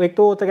 वो एक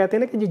तो होता कहते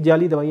हैं ना कि जी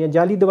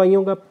जाली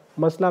दवाइयों का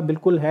मसला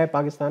बिल्कुल है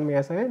पाकिस्तान में,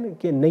 ऐसा है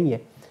कि नहीं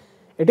है,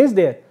 इट इज़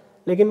देयर,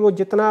 लेकिन वो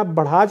जितना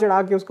बढ़ा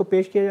चढ़ा के उसको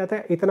पेश किया जाता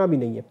है इतना भी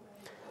नहीं है.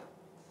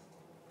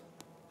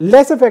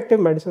 लेस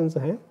इफेक्टिव मेडिसिन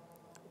हैं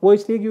वो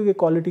इसलिए क्योंकि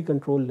क्वालिटी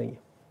कंट्रोल नहीं है.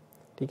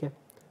 ठीक है.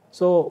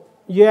 So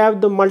you have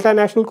the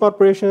multinational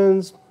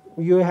corporations,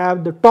 you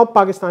have the top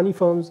Pakistani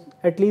firms,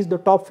 at least the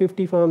top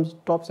 50 firms,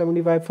 top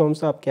 75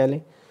 firms आप कह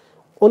लें,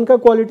 उनका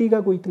क्वालिटी का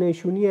कोई इतना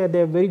इशू नहीं है, they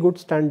have very good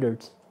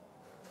standards,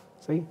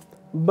 सही.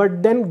 But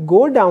then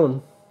go down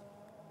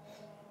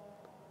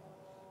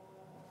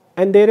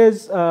and there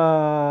is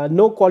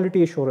no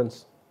quality assurance.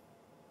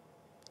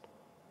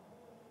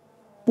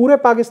 पूरे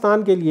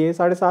पाकिस्तान के लिए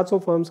 750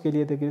 फर्म्स के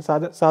लिए देखिए,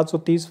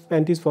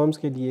 730-35 फर्म्स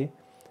के लिए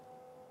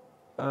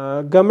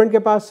गवर्नमेंट के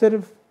पास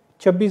सिर्फ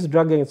 26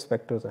 ड्रग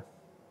इंस्पेक्टर्स हैं.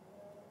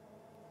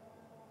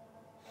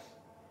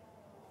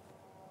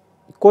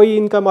 कोई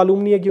इनका मालूम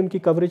नहीं है कि उनकी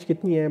कवरेज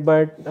कितनी है.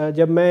 बट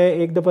जब मैं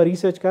एक दफ़ा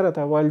रिसर्च कर रहा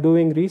था, while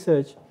doing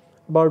research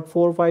about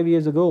 4 or 5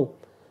 years ago,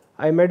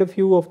 I met a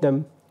few of them,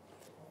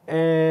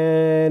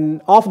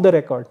 and off the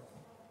record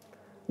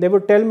they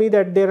would tell me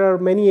that there are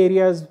many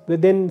areas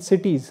within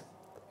cities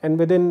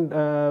and within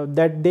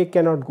that they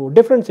cannot go,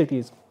 different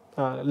cities,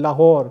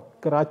 Lahore,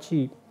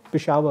 Karachi,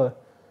 Peshawar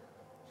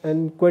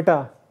and Quetta,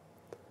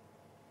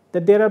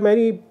 that there are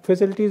many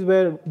facilities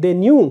where they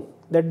knew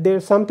that there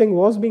something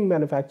was being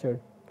manufactured,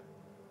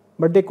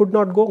 but they could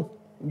not go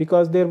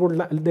because their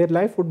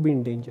life would be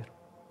in danger,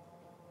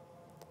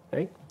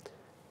 right?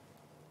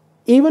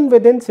 Even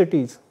within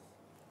cities,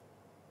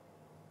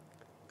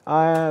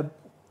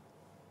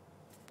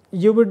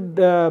 you would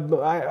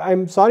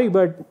I'm sorry,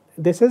 but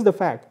this is the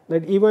fact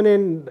that even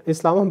in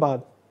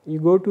Islamabad, you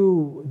go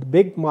to the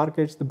big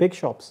markets, the big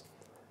shops,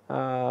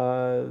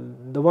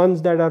 the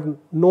ones that are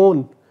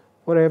known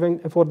for having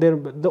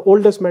the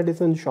oldest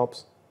medicine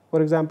shops,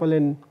 for example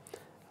in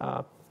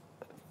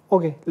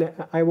okay,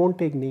 I won't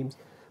take names,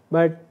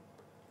 but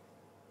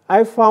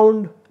I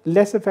found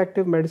less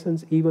effective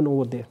medicines even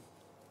over there,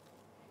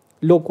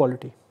 low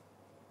quality,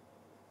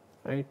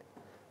 right?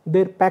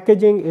 Their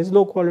packaging is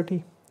low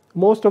quality.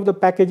 Most of the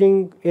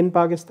packaging in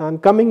Pakistan,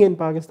 coming in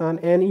Pakistan,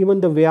 and even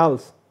the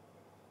vials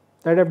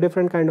that have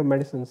different kind of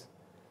medicines,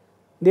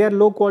 they are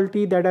low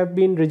quality, that have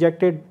been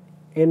rejected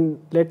in,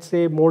 let's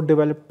say, more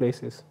developed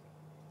places.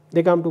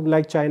 They come to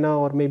like China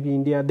or maybe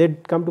India, they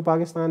come to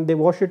Pakistan, they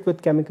wash it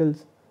with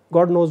chemicals,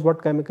 God knows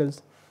what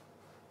chemicals.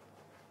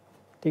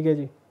 ठीक है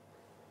जी.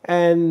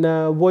 And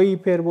वही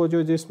फिर वो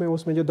जो जिसमें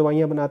उसमें जो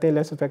दवाइयाँ बनाते हैं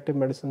less effective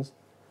medicines,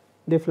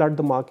 they flood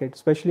the market,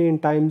 especially in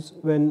times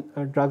when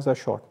drugs are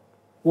short.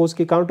 वो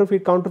उसकी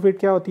counterfeit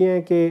क्या होती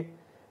हैं कि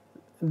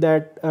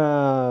that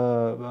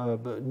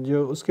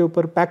जो उसके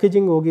ऊपर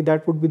packaging होगी,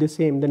 that would be the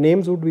same, the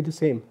names would be the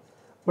same,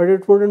 but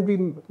it wouldn't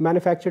be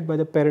manufactured by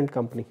the parent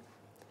company.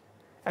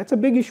 That's a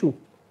big issue.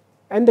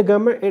 And the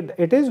government,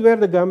 it is where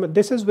the government,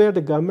 this is where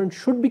the government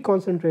should be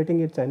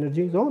concentrating its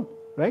energies on,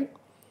 right?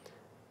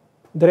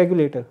 The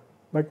regulator,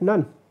 but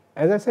none.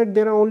 As I said,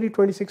 there are only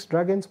 26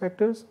 drug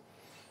inspectors,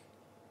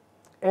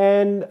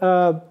 and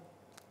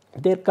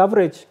their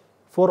coverage,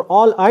 for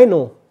all I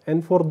know,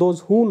 and for those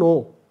who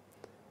know,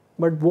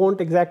 but won't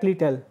exactly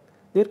tell,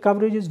 their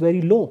coverage is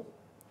very low.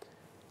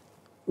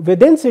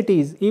 Within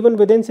cities, even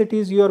within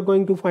cities, you are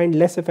going to find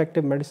less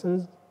effective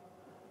medicines,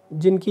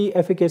 जिनकी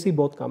efficacy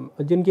बहुत कम,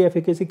 जिनकी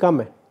efficacy कम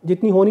है,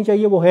 जितनी होनी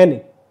चाहिए वो है नहीं.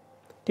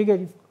 ठीक है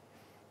जी.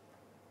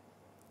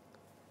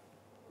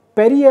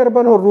 पेरी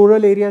अर्बन और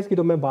रूरल एरियाज़ की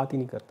तो मैं बात ही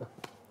नहीं करता.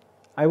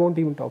 I won't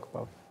even talk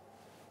about.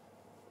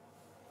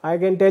 I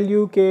can tell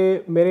you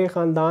कि मेरे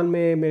ख़ानदान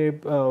में मेरे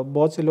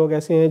बहुत से लोग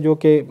ऐसे हैं जो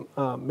कि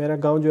मेरा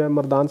गांव जो है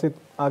मर्दान से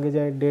आगे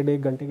जाए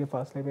 1.5 घंटे के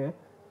फासले में है.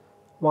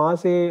 वहाँ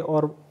से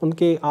और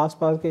उनके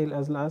आसपास के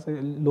अजला से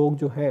लोग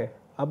जो है,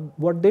 अब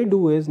what they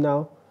do is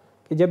now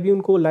कि जब भी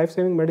उनको लाइफ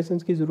सेविंग मेडिसिन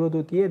की ज़रूरत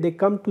होती है, दे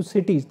come to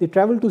cities, they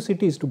travel to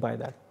cities to by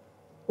that.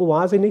 वो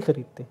वहाँ से नहीं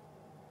ख़रीदते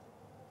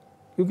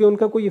क्योंकि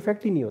उनका कोई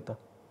इफ़ेक्ट ही नहीं होता.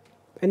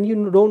 एंड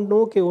यू डोंट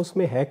नो कि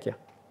उसमें है क्या.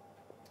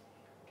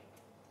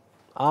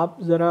 आप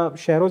ज़रा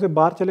शहरों से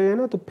बाहर चले जाए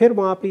ना, तो फिर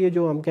वहाँ पे ये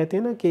जो हम कहते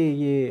हैं ना कि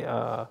ये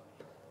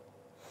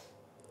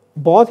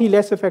बहुत ही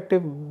लेस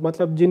इफेक्टिव,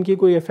 मतलब जिनकी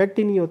कोई इफेक्ट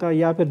ही नहीं होता,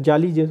 या फिर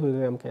जाली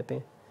जैसे हम कहते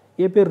हैं,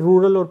 ये फिर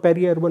रूरल और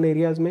पेरी अर्बन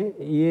एरियाज़ में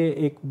ये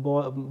एक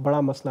बहुत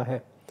बड़ा मसला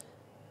है.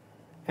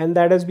 And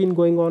that has been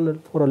going on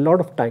for a lot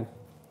of time,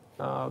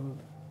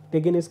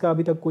 लेकिन इसका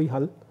अभी तक कोई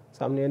हल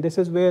सामने है. This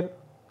is where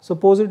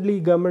supposedly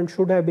government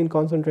should have been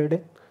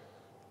concentrated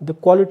the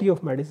quality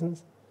of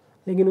medicines,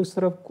 लेकिन उस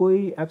तरफ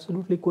कोई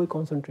एब्सोल्युटली कोई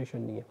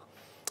कंसंट्रेशन नहीं है.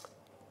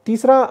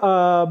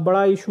 तीसरा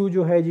बड़ा इशू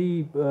जो है जी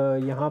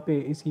यहाँ पे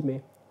इसी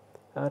में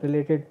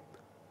रिलेटेड,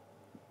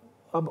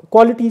 अब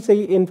क्वालिटी से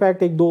ही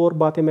इनफैक्ट एक दो और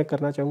बातें मैं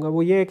करना चाहूँगा.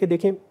 वो ये है कि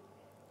देखें,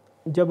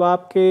 जब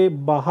आपके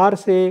बाहर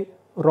से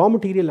रॉ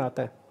मटेरियल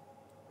आता है,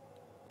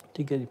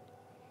 ठीक है जी,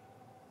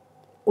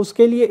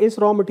 उसके लिए इस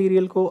रॉ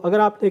मटेरियल को अगर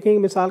आप देखेंगे,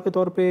 मिसाल के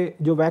तौर पे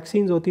जो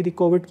वैक्सीन होती थी,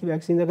 कोविड की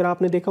वैक्सीन, अगर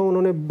आपने देखा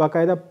उन्होंने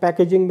बाकायदा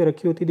पैकेजिंग में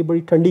रखी होती थी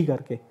बड़ी ठंडी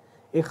करके,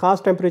 एक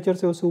ख़ास टेम्परेचर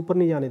से उससे ऊपर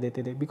नहीं जाने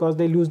देते थे, because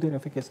they lose their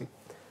efficacy.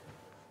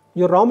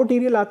 जो रॉ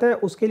मटेरियल आता है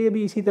उसके लिए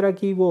भी इसी तरह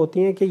की वो होती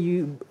हैं कि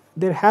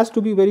there has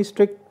to be very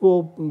strict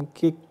वो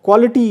कि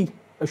क्वालिटी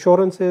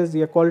अश्योरेंसेस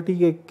या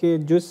क्वालिटी के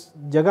जिस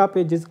जगह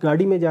पे जिस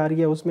गाड़ी में जा रही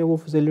है उसमें वो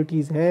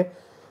फैसिलिटीज़ हैं,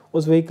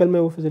 उस व्हीकल में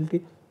वो फैसिलिटी।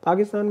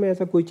 पाकिस्तान में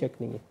ऐसा कोई चेक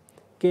नहीं है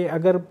कि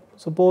अगर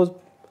सपोज़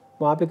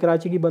वहाँ पे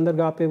कराची की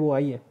बंदरगाह पे वो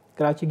आई है,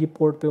 कराची की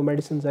पोर्ट पे वो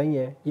मेडिसिन आई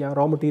हैं या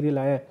रॉ मटेरियल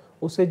आया है,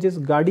 उससे जिस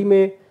गाड़ी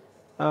में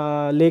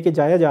लेके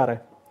जाया जा रहा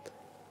है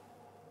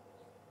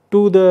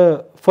टू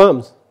द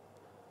फर्म्स,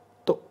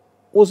 तो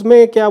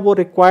उसमें क्या वो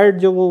रिक्वायर्ड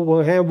जो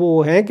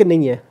वो हैं कि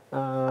नहीं है,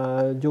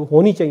 जो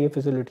होनी चाहिए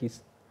फैसिलिटीज़,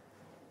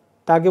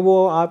 ताकि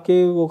वो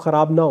आपके वो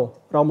ख़राब ना हो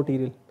raw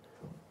material.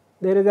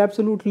 There is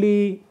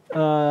absolutely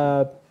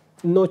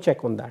no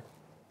check on that.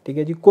 ठीक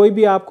है जी, कोई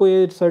भी आपको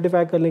ये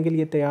सर्टिफाई करने के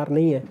लिए तैयार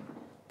नहीं है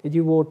कि जी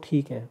वो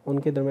ठीक है,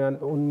 उनके दरमियान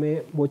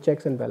उनमें वो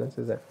चेक्स एंड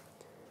बैलेंसेस हैं।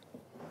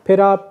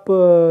 फिर आप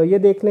ये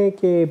देख लें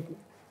कि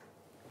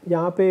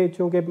यहाँ पे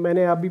चूँकि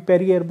मैंने अभी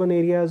पेरी अर्बन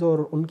एरियाज़ और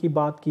उनकी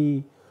बात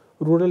की,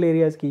 रूरल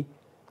एरियाज़ की,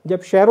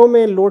 जब शहरों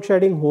में लोड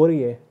शेडिंग हो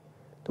रही है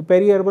तो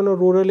पेरी अर्बन और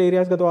रूरल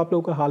एरियाज़ का तो आप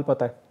लोगों का हाल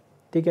पता है।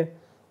 ठीक है,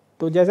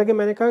 तो जैसा कि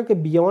मैंने कहा कि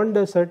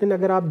बियॉन्ड सर्टेन,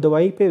 अगर आप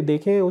दवाई पे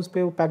देखें उस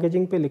पे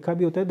पैकेजिंग पे लिखा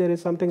भी होता है, there is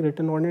something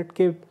written on it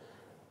कि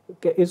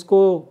इसको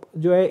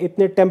जो है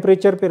इतने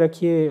टेम्परेचर पे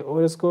रखिए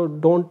और इसको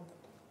don't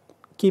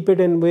keep it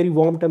in very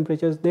warm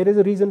temperatures. There is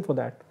a reason for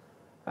that.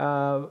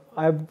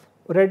 I have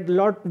read a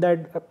lot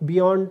that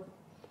beyond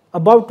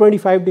above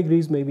 25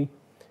 degrees maybe,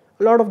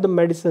 a lot of the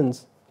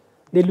medicines,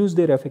 they lose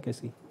their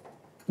efficacy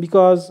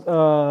because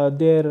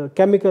their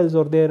chemicals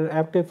or their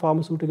active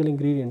pharmaceutical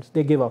ingredients,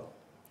 they give up.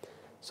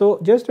 So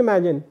just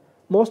imagine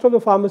most of the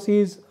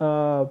pharmacies,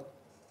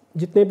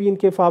 जितने भी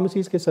इनके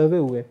pharmacies के सर्वे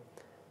हुए,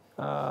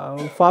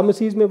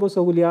 pharmacies में वो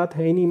सहूलियात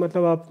है ही नहीं।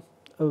 मतलब आप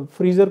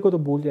फ्रीज़र को तो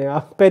भूल जाएं,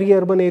 आप पेरी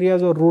अर्बन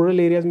एरियाज़ और रूरल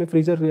एरियाज़ में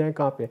फ्रीज़र हैं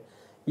कहाँ पे?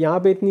 यहाँ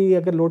पे इतनी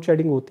अगर लोड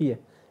शेडिंग होती है,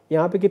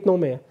 यहाँ पे कितनों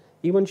में है?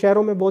 इवन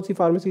शहरों में बहुत सी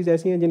फार्मेसीज़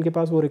ऐसी हैं जिनके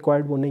पास वो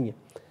रिक्वायर्ड वो नहीं है।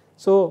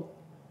 सो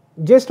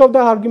gist of the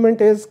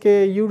argument is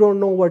के you don't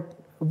know what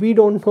we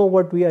don't know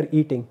what we are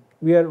eating,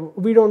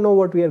 we don't know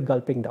what we are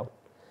गल्पिंग down.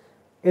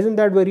 Isn't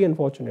that very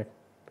unfortunate?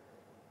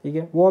 ठीक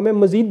है, वो हमें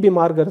मज़ीद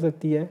बीमार कर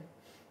सकती है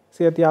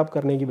सेहतियाब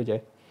करने की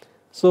बजाय।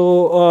 सो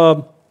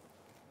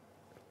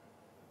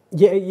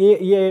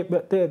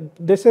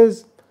this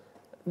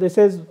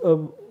is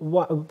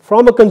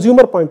from a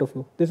consumer point of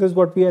view, this is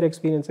what we are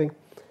experiencing.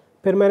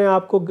 फिर मैंने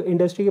आपको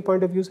इंडस्ट्री के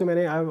पॉइंट ऑफ व्यू से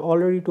मैंने आई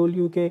ऑलरेडी टोल्ड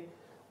यू कि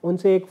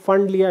उनसे एक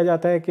फ़ंड लिया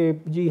जाता है कि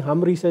जी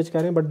हम रिसर्च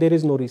करें, but there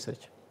is know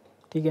research.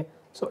 ठीक है,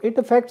 so it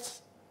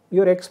affects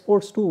your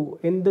exports to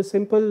in the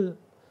simple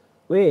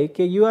way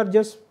कि you are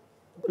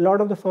just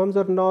lot of the firms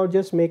are now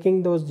just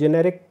making those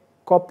generic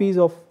copies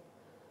of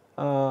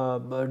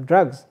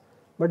drugs,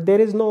 but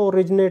there is no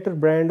originator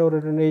brand or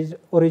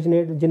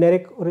originate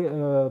generic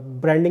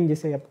branding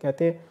जिसे आप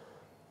कहते हैं,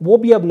 वो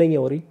भी अब नहीं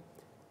हो रही,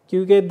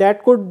 क्योंकि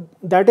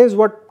that is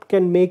what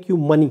can make you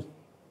money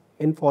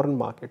in foreign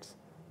markets.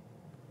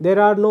 There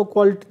is no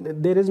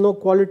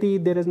quality,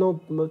 there is no,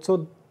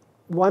 so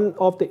one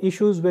of the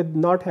issues with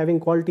not having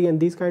quality and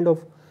these kind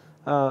of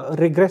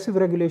regressive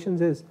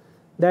regulations is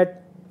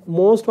that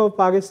most of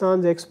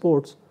Pakistan's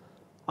exports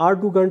are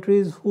to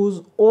countries whose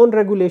own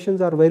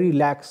regulations are very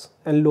lax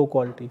and low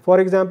quality. For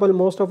example,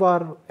 most of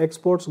our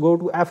exports go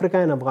to Africa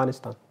and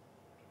Afghanistan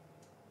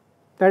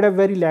that have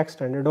very lax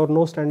standard or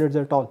no standards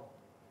at all.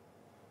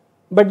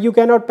 But you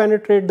cannot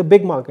penetrate the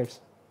big markets,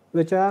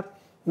 which are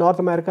North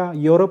America,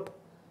 Europe,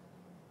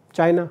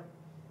 China,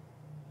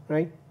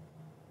 right?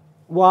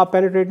 वो आप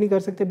penetrate नहीं कर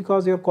सकते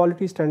because your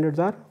quality standards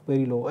are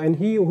very low. And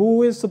who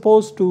is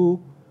supposed to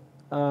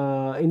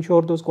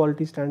ensure those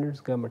quality standards?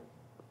 Government.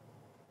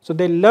 So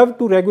they love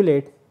to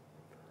regulate,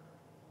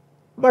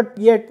 but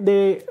yet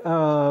they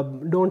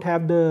don't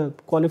have the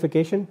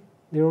qualification,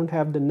 they don't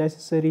have the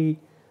necessary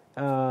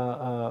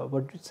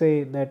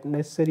that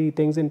necessary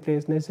things in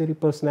place, necessary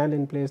personnel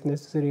in place,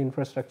 necessary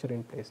infrastructure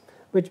in place.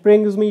 Which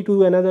brings me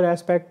to another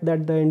aspect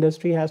that the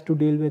industry has to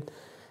deal with,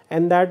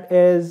 and that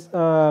is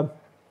the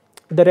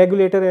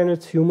regulator and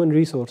its human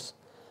resource.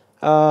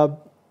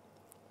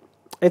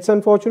 It's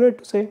unfortunate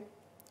to say,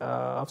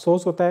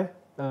 अफसोस होता है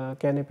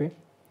कहने पे,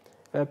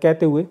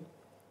 कहते हुए,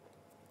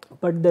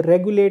 but the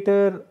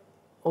regulator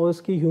और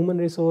उसकी human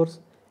resource,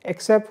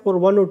 except for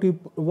one or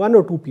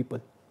two people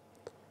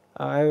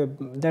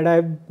that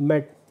I've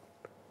met,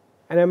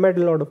 and I met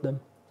a lot of them,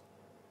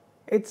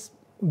 it's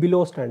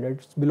below standard,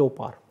 it's below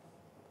par.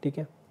 ठीक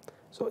है,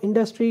 so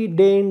industry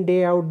day in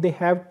day out they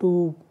have to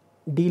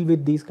deal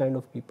with these kind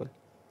of people.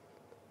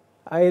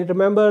 I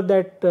remember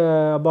that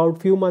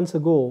about few months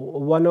ago,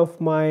 one of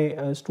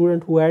my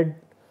student who had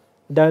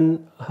done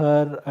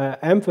her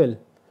MPhil,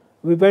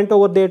 we went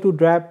over there to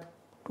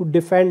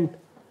defend.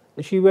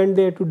 She went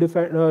there to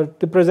defend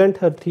to present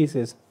her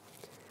thesis.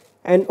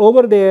 And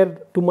over there,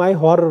 to my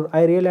horror,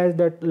 I realized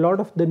that a lot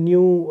of the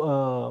new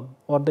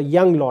or the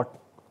young lot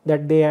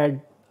that they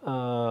had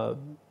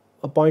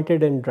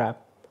appointed in DRAP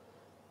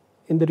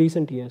in the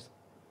recent years,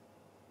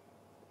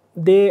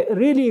 they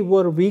really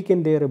were weak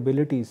in their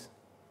abilities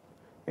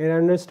in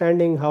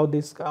understanding how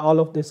this all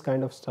of this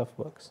kind of stuff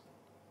works.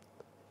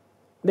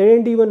 They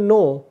didn't even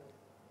know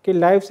कि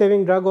life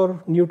saving drug और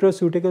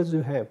nutraceuticals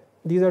जो है,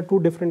 these are two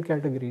different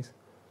categories,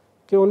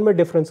 कि उनमें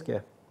difference क्या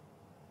है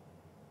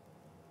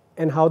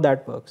and how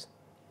that works.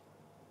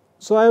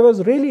 So I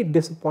was really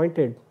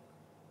disappointed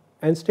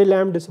and still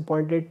am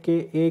disappointed कि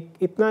एक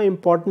इतना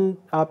important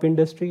आप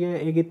industry है,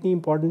 एक इतनी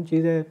important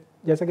चीज़ है,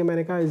 जैसा कि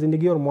मैंने कहा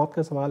ज़िंदगी और मौत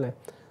का सवाल है,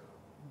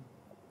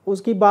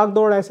 उसकी भाग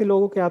दौड़ ऐसे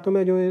लोगों के हाथों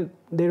में जो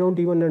they don't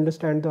even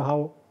understand how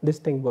this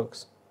thing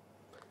works.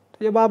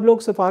 तो जब आप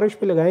लोग सिफारिश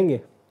पे लगाएंगे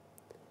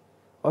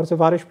और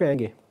सिफारिश पे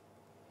आएंगे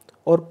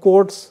और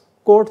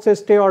कोर्ट से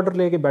स्टे ऑर्डर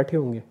लेके बैठे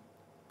होंगे,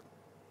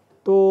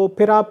 तो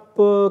फिर आप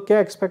क्या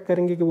एक्सपेक्ट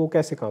करेंगे कि वो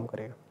कैसे काम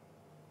करेगा?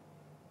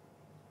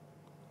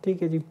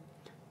 ठीक है जी.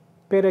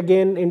 फिर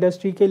अगेन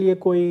इंडस्ट्री के लिए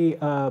कोई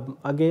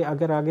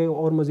अगर आगे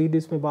और मज़ीद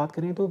इसमें बात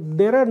करें तो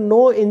there are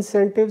no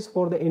incentives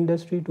for the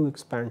industry to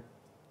expand.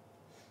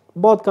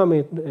 बहुत कम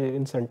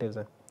इंसेंटिव्स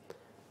हैं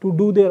to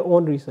do their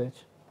own research.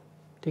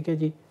 ठीक है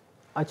जी.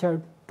 अच्छा,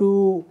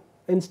 टू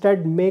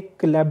इंस्टेड मेक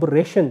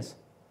कोलैबोरेशंस,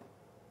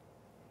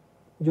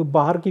 जो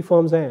बाहर की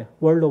फर्म्स हैं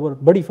वर्ल्ड ओवर,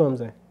 बड़ी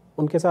फर्म्स हैं,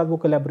 उनके साथ वो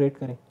कोलैबोरेट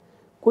करें.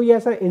 कोई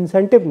ऐसा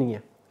इंसेंटिव नहीं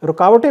है.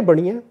 रुकावटें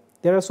बड़ी हैं.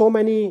 There are so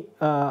many,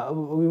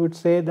 we would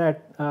say that,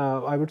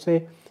 I would say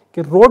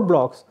कि road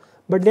blocks,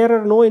 but there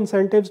are no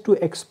incentives to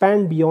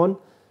expand beyond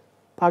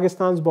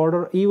पाकिस्तान's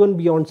border, even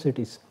beyond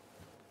cities.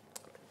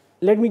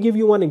 Let me give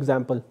you one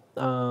example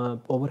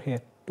over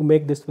here to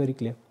make this very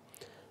clear.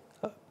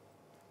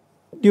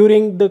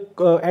 During the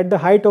at the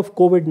height of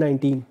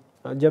COVID-19,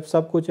 जब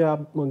सब कुछ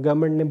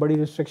government ने बड़ी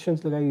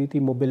restrictions लगाई हुई थी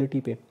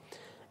mobility पे,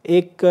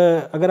 एक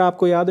अगर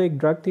आपको याद हो एक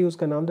ड्रग थी,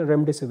 उसका नाम था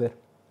रेमडेसिविर.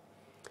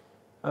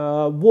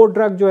 वो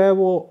ड्रग जो है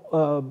वो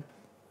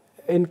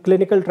इन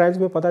क्लिनिकल ट्रायल्स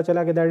में पता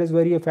चला कि that is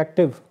very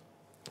effective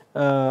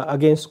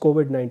against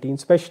covid,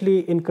 specially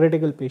in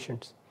critical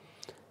patients.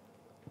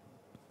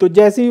 तो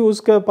जैसे ही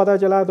उसका पता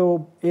चला तो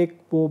एक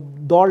वो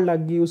दौड़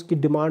लग गई, उसकी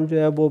डिमांड जो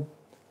है वो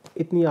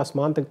इतनी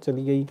आसमान तक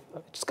चली गई,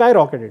 sky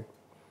rocketed,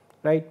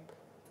 right.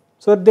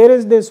 So there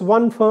is this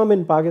one firm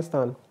in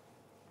Pakistan,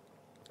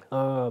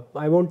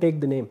 I won't take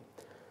the name,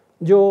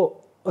 जो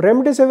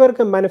रेमडेसिविर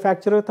का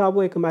मैन्युफैक्चरर था,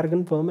 वो एक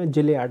अमेरिकन फर्म है,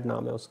 जिलेड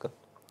नाम है उसका.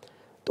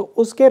 तो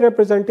उसके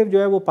रिप्रेजेंटेटिव जो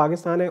है वो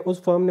पाकिस्तान है.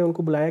 उस फर्म ने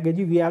उनको बुलाया कि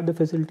जी we have the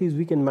facilities,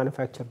 we can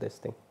manufacture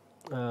this thing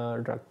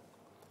drug.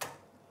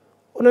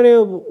 उन्होंने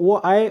वो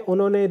आए,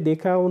 उन्होंने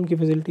देखा, उनकी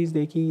फैसिलिटीज़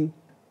देखी,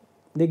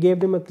 they gave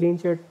them a clean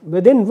chit.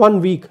 With in 1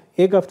 week,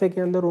 एक हफ्ते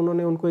के अंदर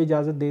उन्होंने उनको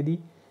इजाज़त दे दी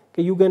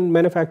कि you can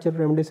manufacture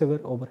remdesivir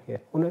over here.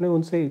 उन्होंने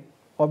उनसे,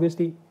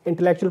 ऑब्वियसली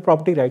इंटेलेक्चुअल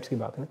प्रॉपर्टी राइट्स की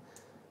बात है,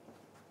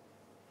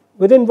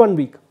 विद इन 1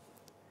 वीक.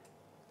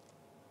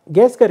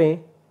 गैस करें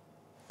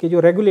कि जो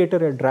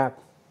रेगुलेटर है ड्रैप,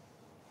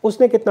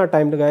 उसने कितना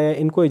टाइम लगाया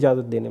इनको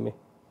इजाज़त देने में?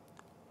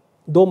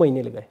 2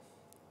 महीने लगाए.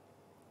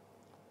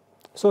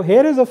 So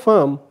here is a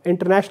firm,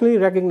 internationally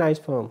recognise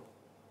firm,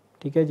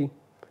 ठीक है जी,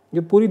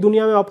 जो पूरी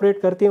दुनिया में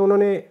ऑपरेट करती है.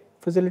 उन्होंने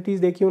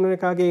फैसिलिटीज़ देखी, उन्होंने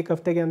कहा कि एक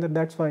हफ्ते के अंदर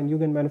that's fine, you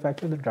can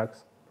manufacture the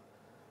drugs,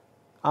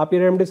 आप ये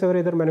रेमडेसिविर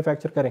इधर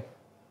मैन्युफैक्चर करें.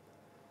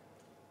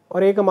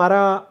 और एक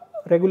हमारा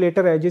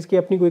रेगुलेटर है जिसकी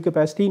अपनी कोई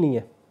कैपेसिटी नहीं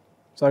है,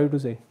 सॉरी टू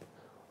से,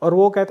 और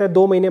वो कहता है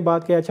 2 महीने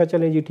बाद के अच्छा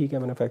चलें जी ठीक है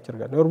मैन्युफैक्चर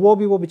करने. और वो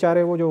भी वो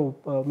बेचारे वो जो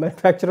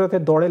मैन्युफैक्चरर थे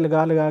दौड़े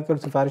लगा के और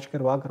सिफारिश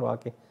करवा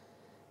के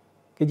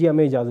कि जी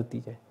हमें इजाज़त दी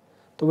जाए.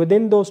 तो विद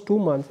इन दोज 2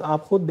 मंथ्स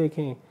आप खुद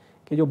देखें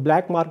कि जो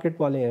ब्लैक मार्केट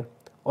वाले हैं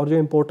और जो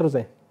इम्पोर्टर्स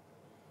हैं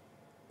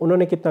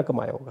उन्होंने कितना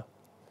कमाया होगा.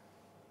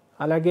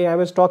 हालांकि I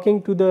was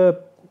talking to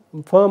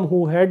the firm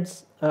who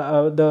heads,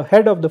 the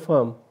head of the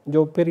firm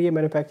जो फिर ये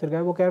मैन्युफैक्चर का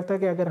है, वो कहता है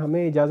कि अगर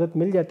हमें इजाज़त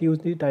मिल जाती है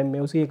उसी टाइम में,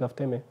 उसी एक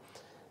हफ्ते में,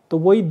 तो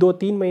वही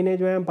 2-3 महीने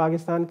जो है हम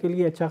पाकिस्तान के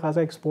लिए अच्छा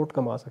खासा एक्सपोर्ट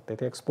कमा सकते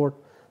थे, एक्सपोर्ट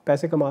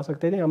पैसे कमा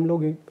सकते थे, हम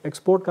लोग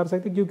एक्सपोर्ट कर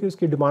सकते क्योंकि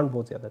उसकी डिमांड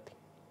बहुत ज़्यादा थी.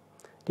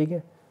 ठीक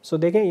है. सो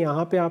देखें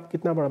यहाँ पे आप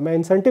कितना बड़ा, मैं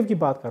इंसेंटिव की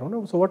बात कर रहा हूँ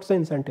ना. So what's the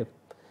incentive?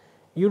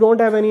 You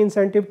don't have any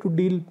incentive to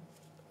deal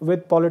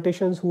with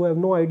politicians who have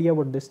no idea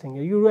what this thing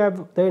is. You have,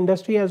 the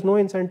industry has no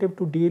incentive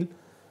to deal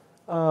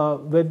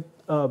with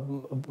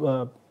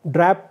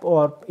DRAP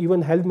or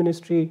even health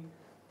ministry,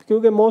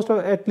 क्योंकि most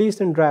of, at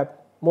least in DRAP,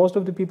 most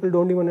of the people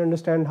don't even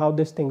understand how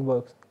this thing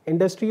works.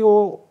 Industry को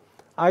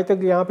आज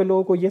तक यहाँ पे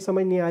लोगों को ये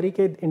समझ नहीं आ रही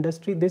कि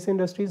this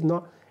industry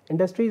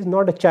is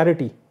not a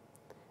charity,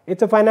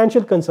 it's a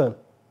financial concern.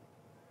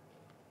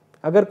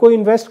 अगर कोई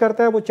इन्वेस्ट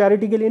करता है वो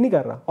चैरिटी के लिए नहीं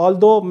कर रहा.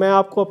 ऑल्दो मैं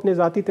आपको अपने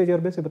ज़ाती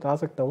तजर्बे से बता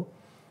सकता हूँ,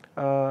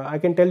 I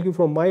can tell you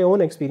from my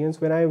own experience,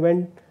 when I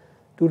went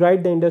to write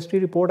the industry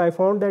report, I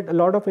found that a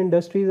lot of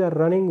industries are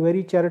running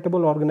very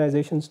charitable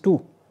organizations too.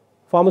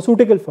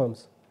 Pharmaceutical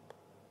firms,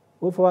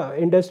 वो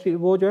industry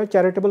वो जो है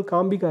charitable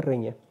काम भी कर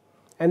रही हैं,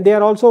 and they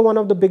are also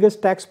one of the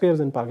biggest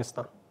taxpayers in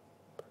Pakistan.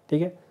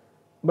 ठीक है.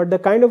 But the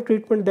kind of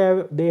treatment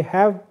they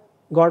have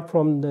got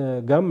from the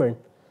government,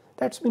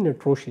 that's been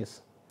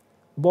atrocious,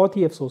 बहुत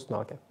ही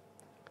अफसोसनाक है।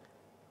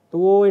 तो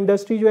वो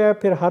इंडस्ट्री जो है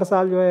फिर हर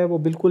साल जो है वो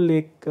बिल्कुल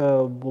एक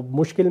वो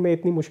मुश्किल में,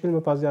 इतनी मुश्किल में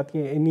फंस जाती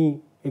है इन्हीं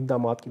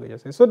इकदाम की वजह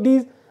से। सो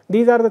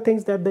these are the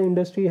things that the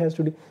industry has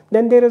to do.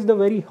 Then there is the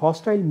very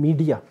hostile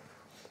media,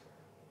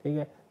 ठीक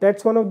है,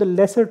 that's one of the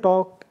lesser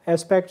talk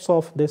aspects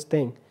of this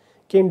thing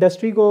कि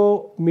इंडस्ट्री को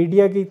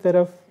मीडिया की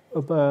तरफ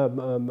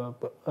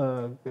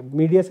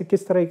मीडिया से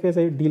किस तरीके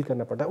से डील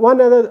करना पड़ता है।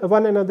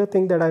 One another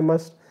thing that I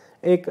must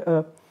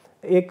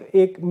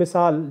एक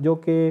मिसाल जो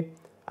कि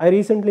I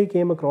recently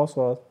came across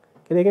was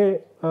कि देखें,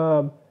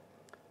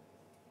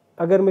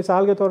 अगर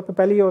मिसाल के तौर पे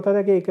पहले ये होता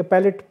था कि एक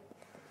पैलेट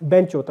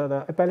बेंच होता था,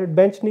 पैलेट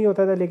बेंच नहीं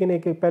होता था लेकिन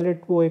एक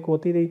पैलेट वो एक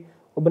होती थी,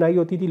 वो बनाई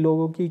होती थी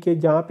लोगों की कि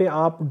जहाँ पे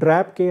आप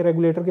ड्रैप के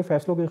रेगुलेटर के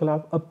फैसलों के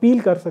खिलाफ अपील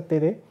कर सकते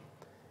थे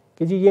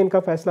कि जी ये इनका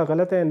फैसला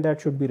गलत है and that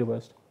should be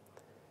reversed.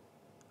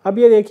 अब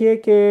ये देखिए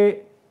कि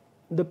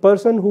द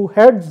पर्सन हु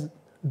हेड्स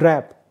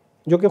ड्रैप,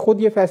 जो कि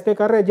खुद ये फैसले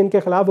कर रहे हैं जिनके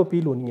खिलाफ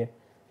अपील होनी है,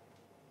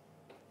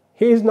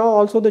 he is now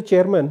also the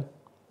chairman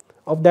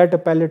of that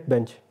appellate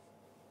bench,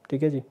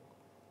 ठीक है जी।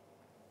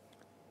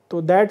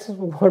 तो that's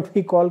what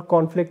we call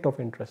conflict of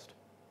interest.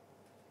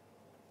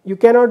 You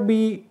cannot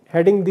be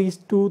heading these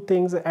two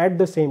things at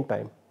the same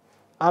time.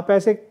 आप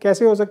ऐसे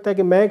कैसे हो सकता है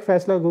कि मैं एक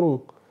फ़ैसला करूँ,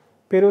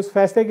 फिर उस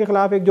फैसले के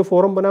खिलाफ एक जो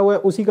फोरम बना हुआ है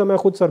उसी का मैं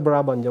खुद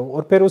सरबराह बन जाऊँ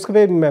और फिर उसके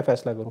पे भी मैं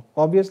फैसला करूँ?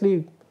 ऑब्वियसली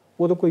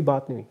वो तो कोई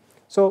बात नहीं हुई।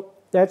 So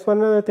that's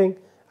one other thing,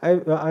 I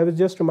was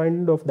just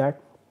reminded of that.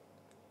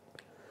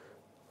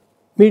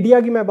 Media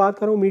की मैं बात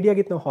करूँ, मीडिया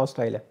कितना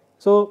हॉस्टाइल है।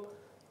 सो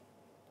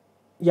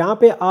यहाँ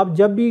पे आप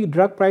जब भी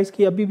ड्रग प्राइस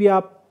की, अभी भी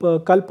आप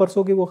कल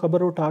परसों की वो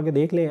खबर उठा के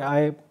देख लें,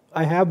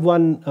 I have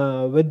one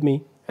with me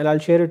and I will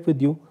share it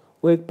with you.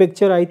 वो एक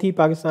पिक्चर आई थी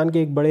पाकिस्तान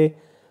के एक बड़े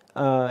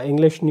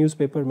इंग्लिश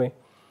न्यूज़पेपर में,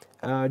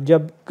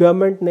 जब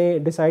गवर्नमेंट ने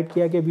डिसाइड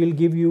किया कि we'll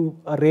give you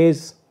a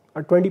rage,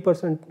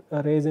 20%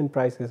 raise in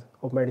prices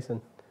of medicine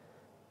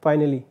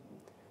finally.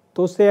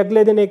 तो उससे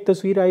अगले दिन एक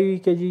तस्वीर आई हुई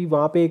कि जी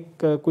वहाँ पे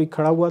एक कोई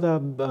खड़ा हुआ था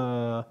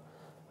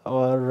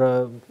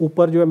और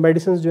ऊपर जो है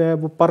मेडिसिन जो है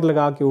वो पर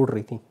लगा के उड़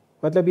रही थी।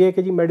 मतलब ये है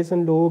कि जी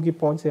मेडिसिन लोगों की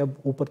पहुँच से अब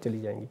ऊपर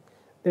चली जाएंगी।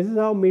 This is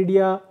how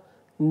media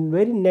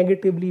very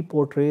negatively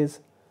portrays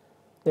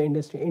the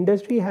industry.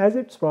 Industry has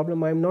its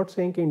problem, I am not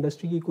saying कि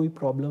इंडस्ट्री की कोई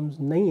प्रॉब्लम्स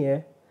नहीं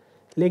है,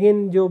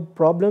 लेकिन जो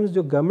प्रॉब्लम्स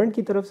जो गवर्नमेंट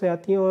की तरफ से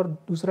आती हैं, और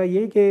दूसरा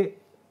ये कि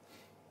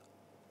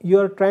you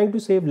are trying to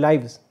save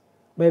lives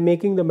by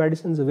making the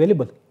medicine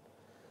available,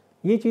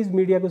 ये चीज़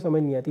मीडिया को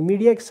समझ नहीं आती।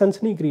 मीडिया एक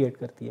सनसनी क्रिएट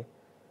करती है।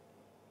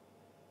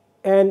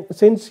 And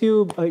since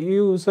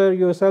you sir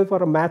yourself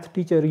are a math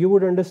teacher, you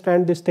would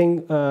understand this thing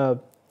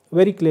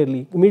very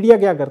clearly. Media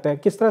क्या करता है,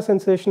 किस तरह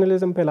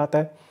सेंसेशनलिज्म फैलाता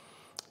है।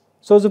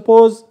 So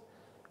suppose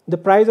the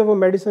price of a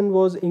medicine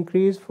was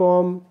increase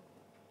from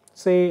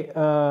से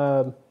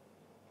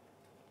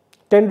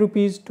 10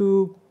 रुपीज़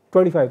टू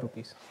 25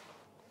 रुपीज़,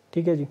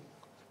 ठीक है जी,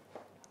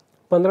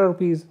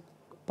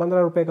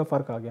 15 रुपये का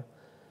फ़र्क आ गया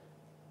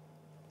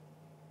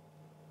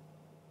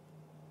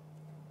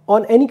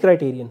on any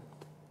criterion,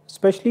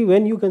 specially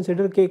when you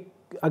consider कि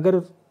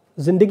अगर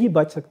ज़िंदगी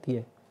बच सकती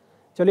है,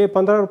 चलिए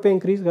 15 रुपये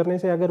इंक्रीज़ करने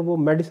से अगर वो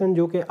मेडिसिन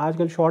जो कि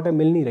आजकल शॉर्ट है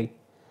मिल नहीं रही,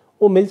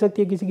 वो मिल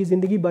सकती है, किसी की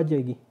ज़िंदगी बच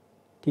जाएगी,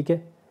 ठीक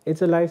है,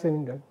 it's a life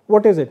saving drug.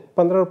 What is it,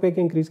 15 रुपये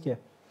के इंक्रीज़ किया,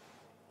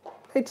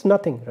 इट्स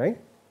नथिंग,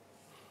 राइट।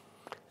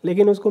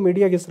 लेकिन उसको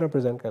मीडिया किस तरह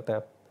प्रेजेंट करता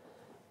है।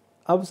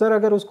 अब सर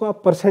अगर उसको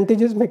आप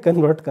परसेंटेजेस में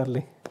कन्वर्ट कर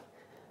लें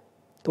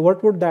तो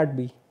व्हाट वुड दैट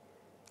बी।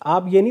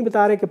 आप ये नहीं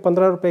बता रहे कि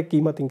 15 रुपये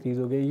कीमत इंक्रीज़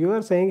हो गई, you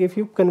are saying if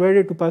you convert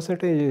it to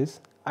percentages,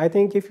 I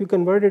think if you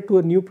convert it to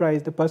a new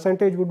price the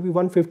percentage would be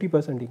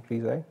 150%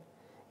 increase, है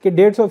कि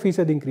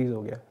 150% इंक्रीज़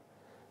हो गया।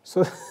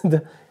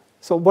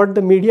 So what the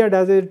media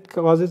does, it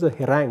causes a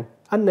harangue,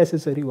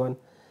 unnecessary one,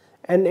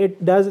 and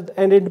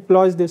it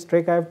deploys this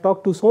trick. I have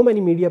talked to so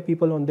many media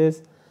people on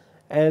this,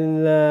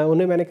 and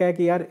उन्हें मैंने कहा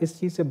कि यार इस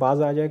चीज़ से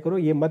बाज आ जाए करो,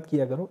 ये मत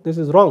किया करो, दिस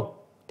इज़ रॉन्ग,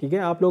 ठीक है,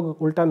 आप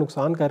लोग उल्टा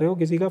नुकसान कर रहे हो,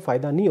 किसी का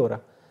फ़ायदा नहीं हो रहा।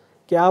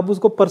 कि आप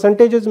उसको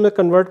परसेंटेजेस में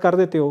कन्वर्ट कर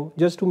देते हो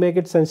just to make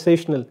it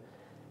sensational,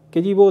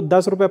 कि जी वो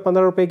 10 रुपये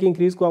 15 रुपये की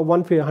इंक्रीज़ को आप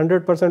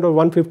 100% और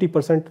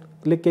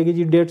 150% लिख के कि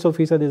जी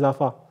 150%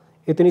 इजाफा,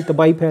 इतनी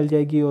तबाही फैल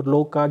जाएगी और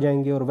लोग कहाँ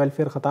जाएंगे और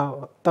वेलफेयर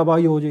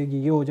तबाही हो जाएगी,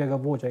 ये हो जाएगा,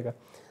 वो हो जाएगा।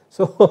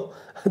 So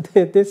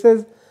this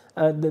is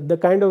the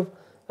kind of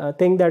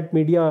thing that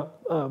media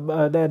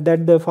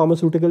that the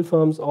pharmaceutical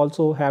firms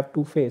also have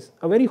to face,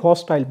 a very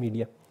hostile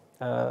media.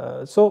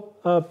 So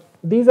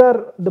these are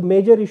the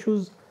major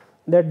issues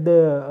that the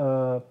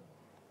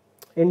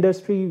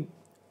industry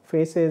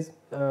faces.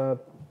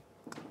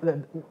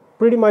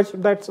 Pretty much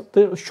that's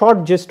the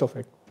short gist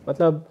of it.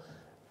 मतलब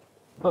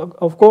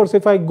of course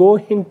if I go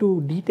into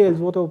details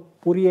वो तो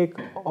पूरी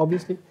एक,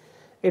 obviously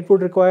it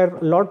would require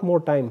a lot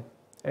more time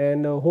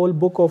and a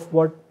whole book of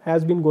what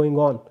has been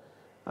going on.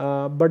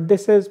 But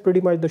this is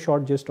pretty much the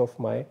short gist of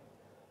my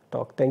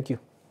talk. Thank you.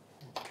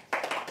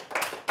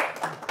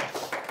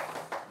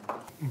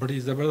 बड़ी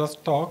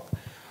ज़बरदस्त talk,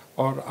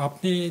 और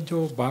आपने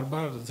जो बार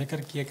बार जिक्र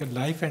किया कि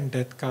life and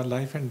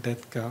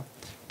death का,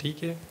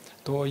 ठीक है,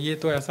 तो ये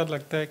तो ऐसा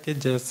लगता है कि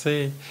जैसे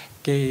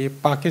कि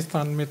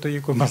पाकिस्तान में तो ये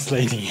कोई मसला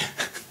ही नहीं है।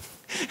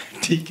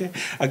 ठीक है,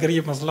 अगर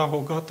ये मसला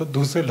होगा तो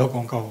दूसरे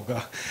लोगों का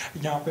होगा।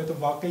 यहाँ पे तो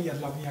वाकई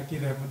अल्लाह मियाँ की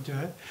रहमत जो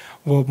है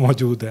वो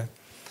मौजूद है।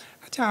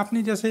 अच्छा,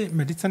 आपने जैसे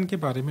मेडिसिन के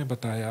बारे में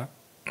बताया,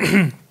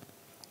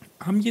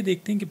 हम ये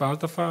देखते हैं कि बाज़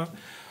दफ़ा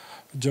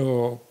जो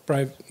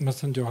प्राइवेट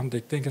मसलन जो हम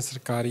देखते हैं कि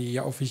सरकारी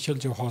या ऑफिशियल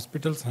जो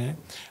हॉस्पिटल्स हैं,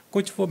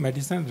 कुछ वो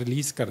मेडिसिन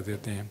रिलीज़ कर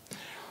देते हैं,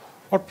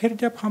 और फिर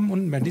जब हम उन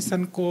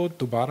मेडिसिन को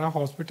दोबारा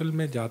हॉस्पिटल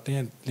में जाते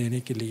हैं लेने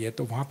के लिए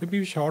तो वहाँ पे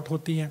भी शॉर्ट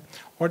होती हैं,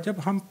 और जब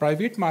हम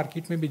प्राइवेट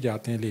मार्केट में भी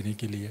जाते हैं लेने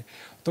के लिए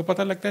तो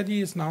पता लगता है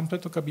जी इस नाम से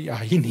तो कभी आ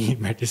ही नहीं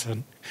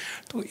मेडिसिन।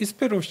 तो इस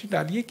पे रोशनी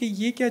डालिए कि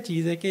ये क्या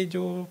चीज़ है कि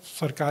जो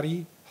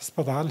सरकारी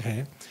अस्पताल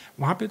हैं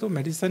वहाँ पे तो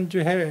मेडिसिन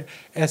जो है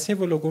ऐसे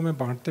वो लोगों में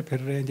बांटते फिर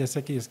रहे हैं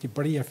जैसे कि इसकी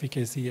बड़ी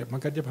एफिकेसी है,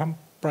 मगर जब हम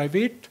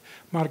प्राइवेट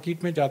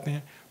मार्केट में जाते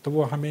हैं तो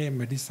वो हमें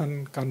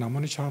मेडिसिन का नामो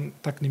निशान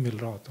तक नहीं मिल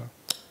रहा होता।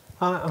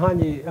 हाँ हाँ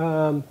जी,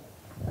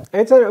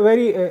 it's a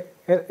very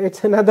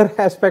it's another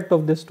aspect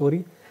of this story.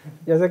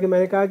 जैसा कि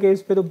मैंने कहा कि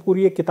इस पे तो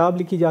पूरी एक किताब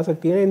लिखी जा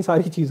सकती है ना इन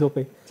सारी चीज़ों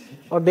पे,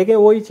 और देखें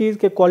वही चीज़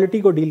के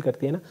क्वालिटी को डील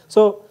करती है ना।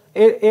 सो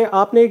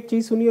आपने एक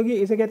चीज़ सुनी होगी,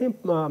 इसे कहते हैं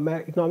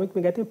इकोनॉमिक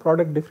में कहते हैं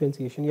प्रोडक्ट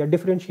डिफरेंशिएशन या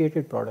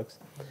डिफरेंशिएटेड प्रोडक्ट्स।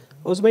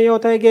 उसमें ये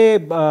होता है कि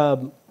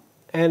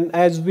and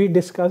as we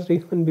discussed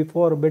even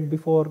before bit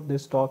before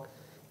this talk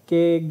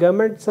कि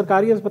गवर्नमेंट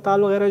सरकारी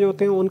अस्पताल वगैरह जो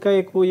होते हैं उनका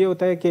एक वो ये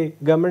होता है कि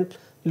गवर्नमेंट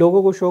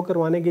लोगों को शो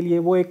करवाने के लिए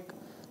वो एक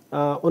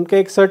उनका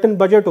एक सर्टेन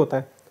बजट होता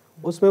है,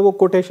 उसमें वो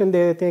कोटेशन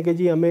दे देते हैं कि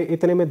जी हमें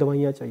इतने में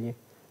दवाइयाँ चाहिए।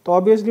 तो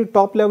ऑब्वियसली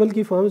टॉप लेवल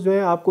की फर्म्स जो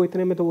हैं आपको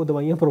इतने में तो वो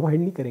दवाइयाँ प्रोवाइड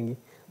नहीं करेंगी।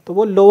 तो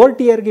वो लोअर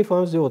टीयर की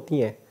फर्म्स जो होती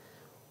हैं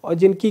और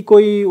जिनकी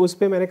कोई उस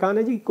पर मैंने कहा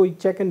ना जी कोई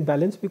चेक एंड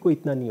बैलेंस भी कोई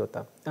इतना नहीं होता।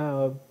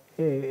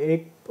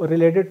 एक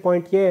रिलेटेड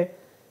पॉइंट ये है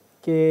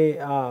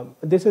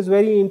कि this is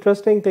very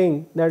interesting thing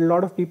that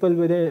lot of people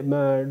with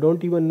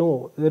don't even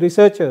know,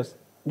 researchers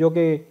जो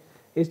कि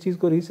इस चीज़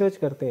को रिसर्च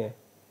करते हैं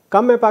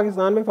कम है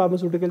पाकिस्तान में,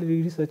 फार्मास्यूटिकल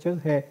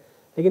रिसर्चर्स है,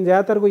 लेकिन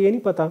ज़्यादातर को ये नहीं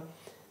पता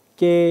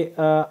कि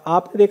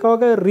आपने देखा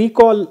होगा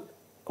रिकॉल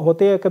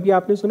होते हैं, कभी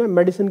आपने सुना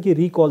मेडिसिन की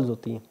रिकॉल्स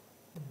होती हैं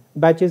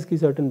बैचेस की,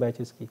 सर्टन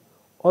बैचेस की,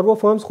 और वो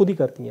फर्म्स खुद ही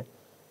करती हैं।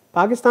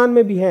 पाकिस्तान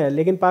में भी है,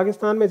 लेकिन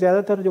पाकिस्तान में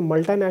ज़्यादातर जो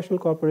मल्टीनेशनल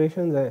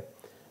कॉरपोरेशंस हैं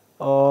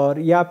और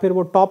या फिर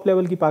वो टॉप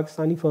लेवल की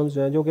पाकिस्तानी फर्म्स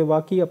जो हैं जो कि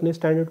वाकई अपने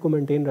स्टैंडर्ड को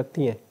मेंटेन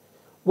रखती हैं,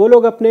 वो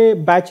लोग अपने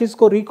बैचेस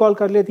को रिकॉल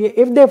कर लेती है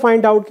इफ़ दे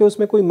फाइंड आउट कि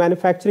उसमें कोई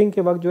मैन्युफैक्चरिंग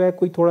के वक्त जो है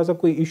कोई थोड़ा सा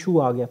कोई इशू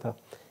आ गया था,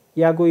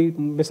 या कोई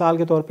मिसाल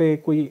के तौर पे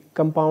कोई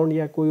कंपाउंड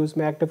या कोई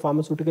उसमें एक्टिव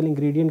फार्मास्यूटिकल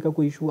इंग्रेडिएंट का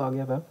कोई इशू आ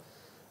गया था,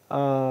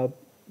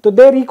 तो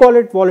दे रिकॉल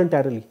इट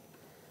वॉलंटरली।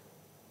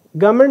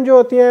 गवर्नमेंट जो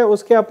होती है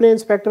उसके अपने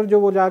इंस्पेक्टर जो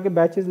वो जाके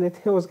बैचेस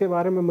लेते हैं उसके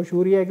बारे में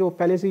मशहूर है कि वो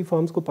पहले से ही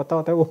फर्म्स को पता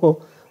होता है,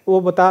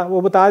 वो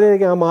बता देते हैं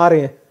कि हम आ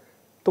रहे हैं,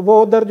 तो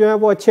वो उधर जो है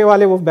वो अच्छे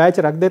वाले वो बैच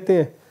रख देते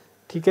हैं।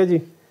 ठीक है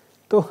जी,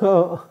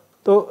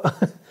 तो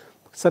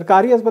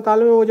सरकारी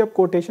अस्पतालों में वो जब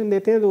कोटेशन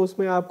देते हैं तो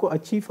उसमें आपको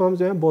अच्छी फर्म्स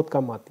जो हैं बहुत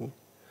कम आती हैं,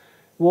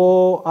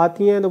 वो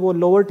आती हैं तो वो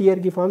लोअर टीयर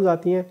की फर्म्स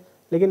आती हैं।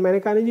 लेकिन मैंने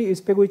कहा नहीं जी इस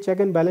पर कोई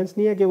चेक एंड बैलेंस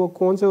नहीं है कि वो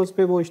कौन से उस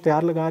पर वो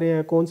इश्तेहार लगा रहे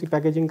हैं, कौन सी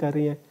पैकेजिंग कर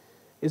रही हैं,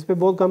 इस पर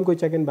बहुत कम कोई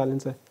चेक एंड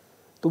बैलेंस है।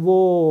 तो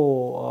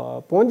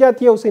वो पहुंच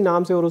जाती है उसी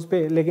नाम से और उस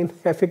पर, लेकिन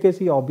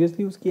एफिकेसी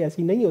ऑब्वियसली उसकी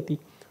ऐसी नहीं होती।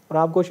 और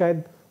आपको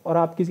शायद, और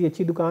आप किसी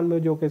अच्छी दुकान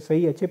में जो कि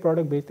सही अच्छे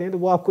प्रोडक्ट बेचते हैं तो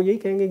वो आपको यही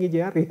कहेंगे कि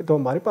यार ये तो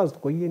हमारे पास तो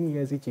कोई ये नहीं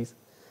है ऐसी चीज़।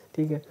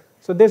 ठीक है,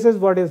 so this is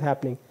what is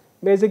happening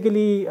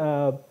basically.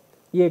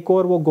 ये एक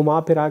और वो घुमा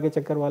फिरा के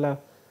चक्कर वाला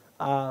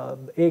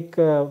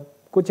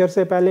कुछ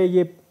अरसे पहले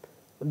ये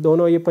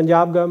दोनों, ये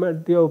पंजाब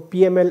गवर्नमेंट जो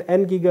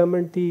PMLN की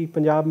गवर्नमेंट थी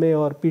पंजाब में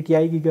और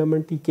PTI की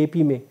गवर्नमेंट थी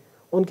KP में,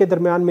 उनके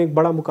दरमियान में एक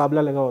बड़ा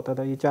मुकाबला लगा होता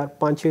था। ये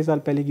 4-5-6 साल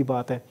पहले की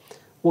बात है।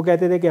 वो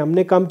कहते थे कि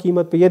हमने कम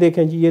कीमत पे ये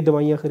देखें जी ये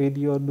दवाइयाँ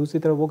खरीदी, और दूसरी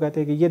तरफ वो कहते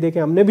हैं कि ये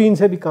देखें हमने भी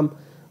इनसे भी कम।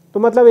 तो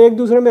मतलब एक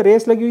दूसरे में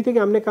रेस लगी हुई थी कि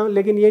हमने कम,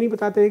 लेकिन ये नहीं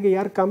बताते थे कि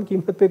यार कम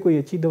कीमत पे कोई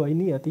अच्छी दवाई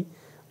नहीं आती,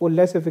 वो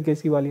लेस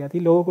एफिकेसी वाली आती।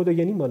 लोगों को तो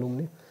ये नहीं मालूम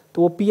है,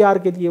 तो वो PR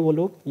के लिए वो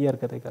लोग ये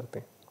हरकतें करते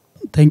हैं।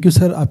 थैंक यू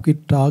सर आपकी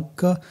टॉक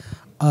का।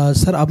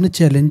 सर आपने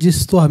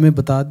चैलेंजेस तो हमें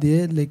बता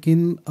दिए,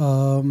 लेकिन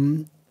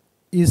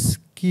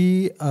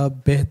इसकी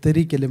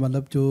बेहतरी के लिए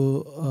मतलब जो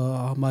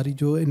हमारी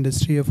जो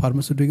इंडस्ट्री है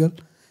फार्मास्यूटिकल,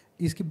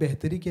 इसकी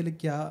बेहतरी के लिए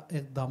क्या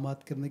इक़दाम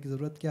करने की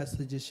ज़रूरत, क्या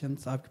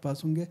सजेशंस आपके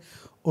पास होंगे?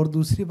 और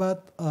दूसरी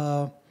बात,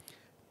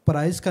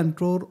 प्राइस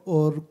कंट्रोल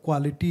और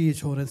क्वालिटी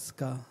एश्योरेंस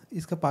का,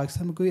 इसका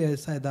पाकिस्तान में कोई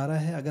ऐसा इदारा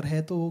है? अगर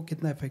है तो वो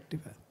कितना इफेक्टिव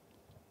है?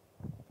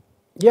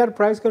 यार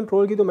प्राइस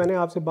कंट्रोल की तो मैंने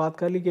आपसे बात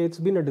कर ली कि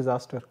इट्स बीन अ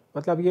डिज़ास्टर।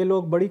 मतलब ये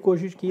लोग बड़ी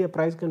कोशिश की है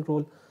प्राइस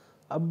कंट्रोल।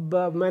 अब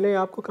मैंने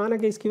आपको कहा ना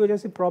कि इसकी वजह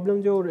से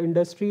प्रॉब्लम जो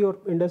इंडस्ट्री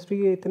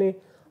के इतने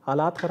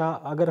हालात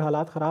ख़राब, अगर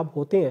हालात ख़राब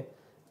होते हैं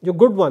जो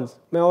गुड वंस,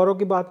 मैं औरों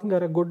की बात नहीं कर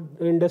रहा, गुड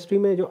इंडस्ट्री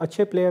में जो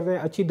अच्छे प्लेयर्स हैं,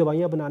 अच्छी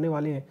दवाइयाँ बनाने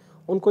वाले हैं,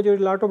 उनको जो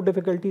लॉट ऑफ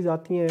डिफ़िकल्टीज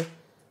आती हैं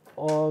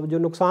और जो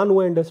नुकसान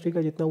हुआ है इंडस्ट्री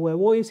का जितना हुआ है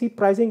वो इसी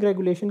प्राइसिंग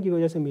रेगुलेशन की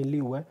वजह से मेनली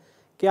हुआ है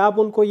कि आप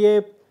उनको ये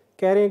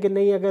कह रहे हैं कि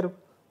नहीं, अगर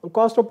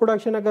कॉस्ट ऑफ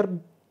प्रोडक्शन अगर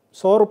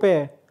 100 रुपये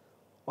है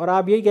और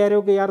आप यही कह रहे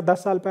हो कि यार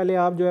 10 साल पहले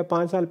आप जो है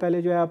 5 साल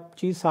पहले जो है आप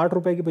चीज़ 60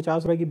 रुपये की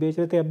 50 रुपये की बेच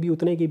रहे थे, अब भी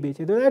उतने की बेच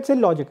रहे थे, that's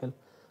illogical.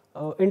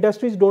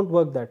 Industries don't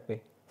work that way,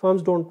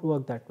 firms don't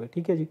work that way,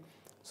 ठीक है जी।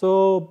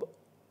 सो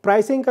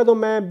प्राइसिंग का तो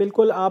मैं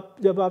बिल्कुल, आप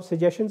जब आप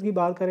सजेशंस की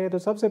बात करें तो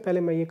सबसे पहले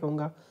मैं ये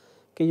कहूँगा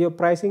कि जो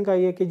प्राइसिंग का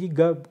ये कि जी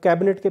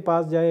कैबिनेट के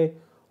पास जाए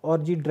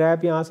और जी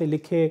ड्रैप यहाँ से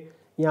लिखे,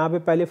 यहाँ पे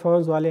पहले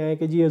फर्म्स वाले आए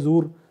कि जी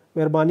हजूर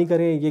मेहरबानी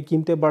करें ये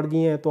कीमतें बढ़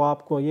गई हैं तो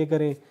आपको ये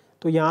करें,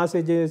 तो यहाँ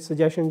से जो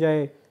सजेशन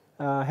जाए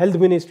हेल्थ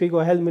मिनिस्ट्री को,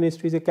 हेल्थ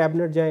मिनिस्ट्री से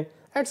कैबिनेट जाए,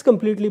 that's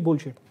completely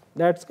bullshit,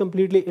 that's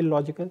completely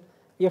illogical.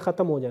 ये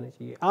ख़त्म हो जाना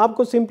चाहिए।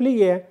 आपको सिंपली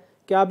ये है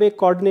कि आप एक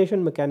कोऑर्डिनेशन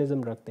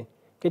मैकेनिज्म रखते हैं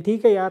कि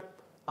ठीक है यार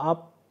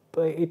आप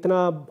इतना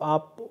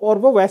आप, और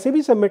वो वैसे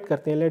भी सबमिट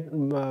करते हैं।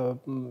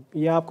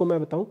 ये आपको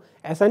मैं बताऊं,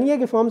 ऐसा नहीं है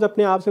कि फर्म्स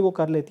अपने आप से वो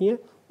कर लेती हैं,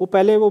 वो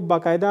पहले वो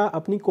बाकायदा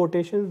अपनी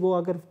कोटेशन, वो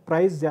अगर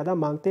प्राइस ज़्यादा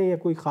मांगते हैं या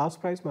कोई ख़ास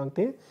प्राइस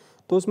मांगते हैं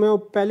तो उसमें वो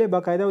पहले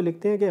बाकायदा वो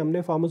लिखते हैं कि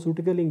हमने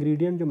फार्मास्यूटिकल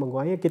इंग्रेडिएंट जो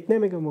मंगवाए हैं कितने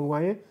में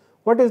मंगवाए हैं,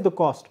 व्हाट इज़ द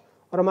कॉस्ट,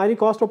 और हमारी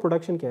कॉस्ट ऑफ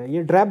प्रोडक्शन क्या है।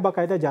 ये ड्रैप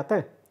बाकायदा जाता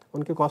है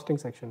उनके कॉस्टिंग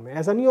सेक्शन में।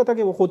 ऐसा नहीं होता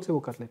कि वो खुद से वो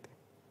कर लेते हैं,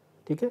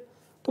 ठीक है।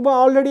 तो वो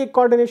ऑलरेडी एक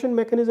कोऑर्डिनेशन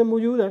मैकेनिज्म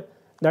मौजूद है,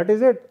 दैट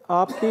इज़ इट।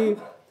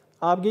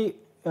 आपकी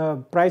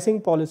प्राइसिंग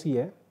पॉलिसी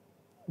है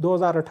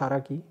 2018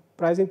 की,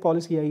 प्राइसिंग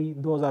पॉलिसी आई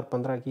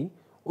 2015 की,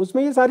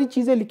 उसमें ये सारी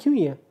चीज़ें लिखी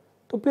हुई हैं,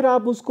 तो फिर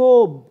आप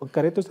उसको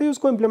करें तो सही,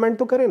 उसको इम्प्लीमेंट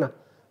तो करें ना।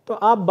 तो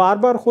आप बार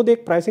बार खुद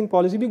एक प्राइसिंग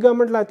पॉलिसी भी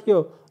गवर्नमेंट लाती हो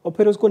और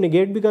फिर उसको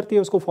निगेट भी करती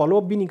है, उसको फॉलो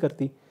अप भी नहीं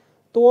करती,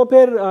 तो वो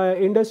फिर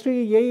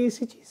इंडस्ट्री यही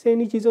इसी चीज़ से,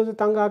 इन्हीं चीज़ों से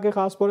तंग आके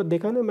खास तौर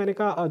देखा ना, मैंने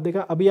कहा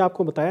देखा अभी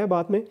आपको बताया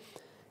बाद में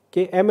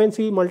कि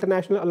MNC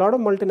multinational, a lot of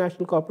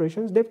multinational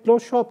corporation they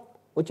close shop,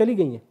 वो चली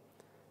गई हैं,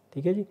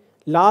 ठीक है जी।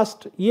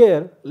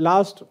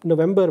 लास्ट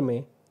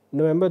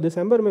नवंबर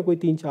दिसंबर में कोई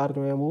 3-4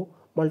 जो हैं वो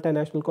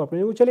मल्टीनेशनल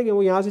कॉर्पोरेशन वो चले गए,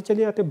 वो यहाँ से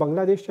चले जाते हैं,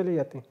 बांग्लादेश चले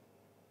जाते हैं,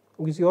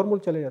 वो किसी और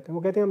मुल्क चले जाते हैं,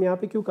 वो कहते हैं हम यहाँ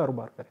पे क्यों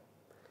कारोबार करें,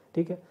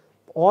 ठीक है।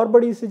 और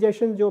बड़ी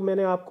सजेशन जो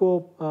मैंने आपको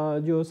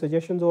जो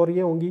सजेशंस और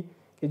ये होंगी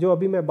कि जो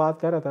अभी मैं बात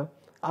कर रहा था,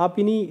 आप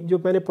इन्हीं जो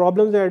मैंने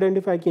प्रॉब्लम्स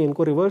आइडेंटिफाई किए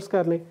इनको रिवर्स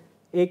कर लें।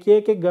 एक ये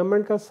कि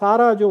गवर्नमेंट का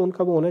सारा जो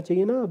उनका वो होना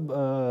चाहिए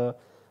ना,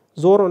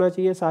 जोर होना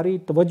चाहिए, सारी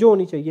तवज्जो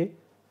होनी चाहिए,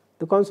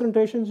 the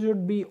concentration should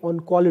be on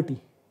quality,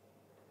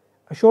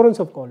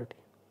 assurance of quality,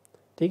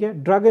 ठीक है।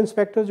 ड्रग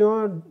इंस्पेक्टर जो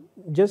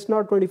हैं जस्ट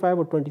नॉट 25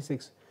 और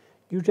 26,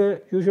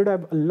 you should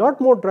have a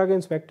lot more drug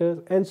inspectors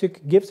and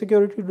give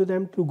security to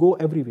them to go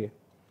everywhere।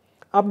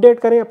 Update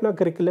करें अपना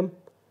करिकुलम,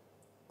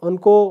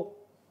 उनको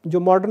जो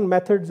modern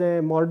methods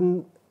हैं,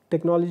 मॉडर्न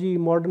टेक्नोलॉजी,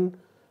 मॉडर्न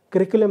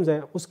करिकुलम्स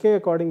हैं, उसके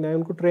अकॉर्डिंग ना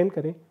उनको ट्रेन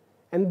करें,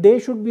 and they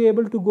should be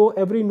able to go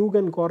every nook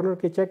and corner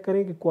के चेक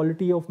करें कि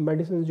क्वालिटी ऑफ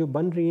मेडिसिन जो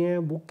बन रही हैं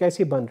वो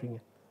कैसे बन रही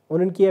हैं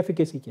और उनकी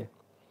एफिकेसी क्या है।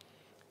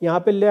 यहाँ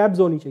पे लैब्स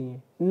होनी चाहिए,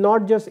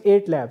 नॉट जस्ट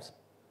 8 लैब्स,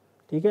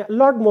 ठीक है,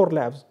 लॉट मोर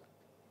लैब्स,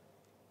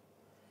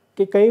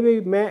 कि कहीं भी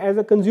मैं एज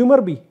अ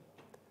कंज्यूमर भी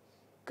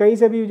कहीं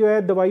से भी जो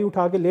है दवाई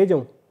उठा के ले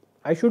जाऊँ,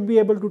 I should be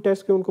able to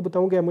test, के उनको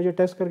बताऊँ कि मुझे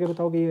टेस्ट करके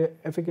बताओ कि ये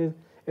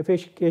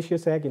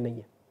एफिकेशियस है कि नहीं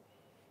है,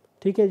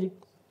 ठीक है जी।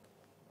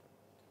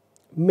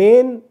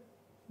 मेन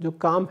जो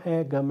काम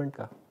है गवर्नमेंट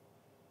का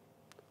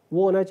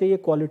वो होना चाहिए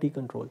क्वालिटी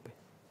कंट्रोल पे,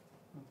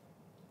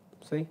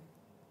 सही।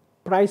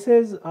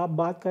 प्राइसेस आप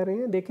बात कर रहे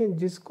हैं, देखें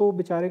जिसको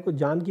बेचारे को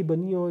जान की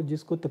बनी हो,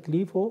 जिसको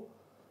तकलीफ़ हो,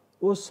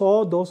 वो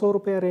 100-200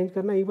 रुपये अरेंज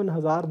करना, इवन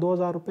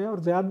 1000-2000 रुपये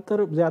और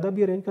ज़्यादा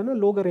भी अरेंज करना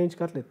लोग अरेंज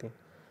कर लेते हैं।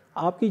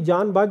 आपकी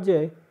जान बच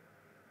जाए,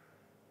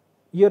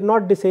 यू आर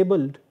नॉट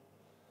डिसेबल्ड,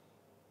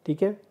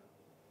 ठीक है,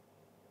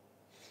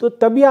 तो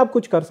तभी आप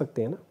कुछ कर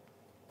सकते हैं ना।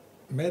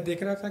 मैं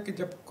देख रहा था कि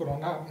जब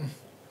कोरोना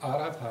आ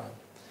रहा था,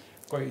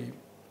 कोई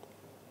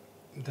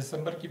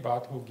दिसंबर की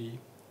बात होगी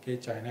कि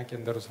चाइना के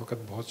अंदर उस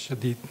वक़्त बहुत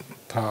शदीद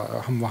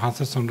था, हम वहाँ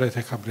से सुन रहे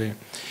थे खबरें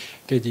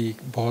कि जी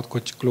बहुत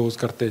कुछ क्लोज़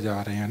करते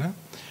जा रहे हैं ना,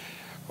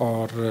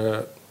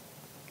 और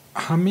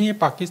हमें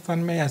पाकिस्तान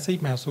में ऐसे ही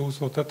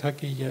महसूस होता था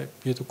कि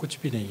ये तो कुछ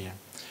भी नहीं है।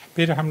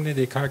 फिर हमने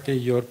देखा कि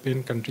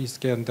यूरोपियन कंट्रीज़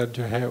के अंदर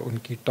जो है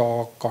उनकी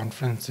टॉक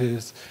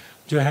कॉन्फ्रेंसेस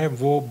जो है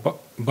वो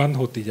बंद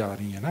होती जा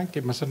रही है ना,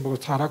 कि मसलन वो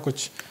सारा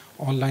कुछ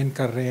ऑनलाइन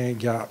कर रहे हैं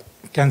या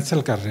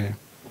कैंसिल कर रहे हैं।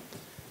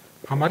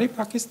 हमारे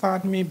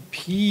पाकिस्तान में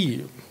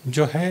भी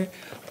जो है,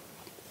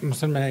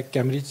 मसलन मैं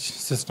कैम्ब्रिज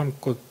सिस्टम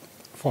को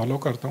फॉलो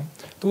करता हूँ,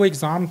 तो वो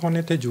एग्ज़ाम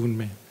होने थे जून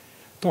में,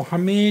 तो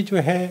हमें जो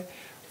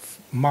है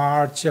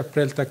मार्च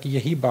अप्रैल तक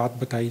यही बात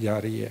बताई जा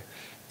रही है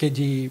कि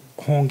जी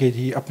होंगे,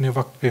 जी अपने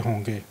वक्त पे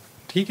होंगे,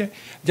 ठीक है।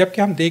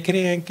 जबकि हम देख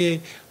रहे हैं कि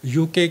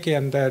यूके के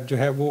अंदर जो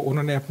है वो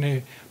उन्होंने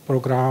अपने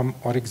प्रोग्राम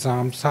और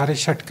एग्ज़ाम सारे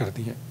शट कर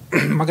दिए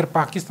मगर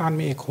पाकिस्तान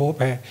में एक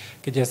होप है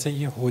कि जैसे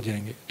ये हो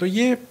जाएंगे। तो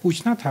ये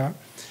पूछना था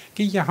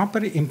कि यहाँ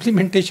पर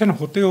इम्प्लीमेंटेशन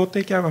होते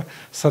होते क्या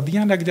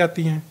सदियाँ लग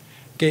जाती हैं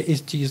कि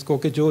इस चीज़ को,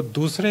 कि जो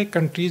दूसरे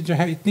कंट्रीज़ जो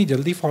हैं इतनी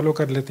जल्दी फॉलो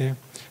कर लेते हैं,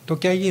 तो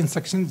क्या ये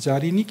इंस्ट्रक्शन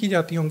जारी नहीं की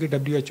जाती होंगी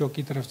WHO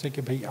की तरफ से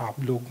कि भाई आप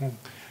लोगों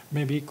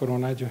में भी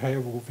कोरोना जो है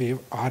वो वेव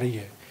आ रही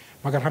है,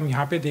 मगर हम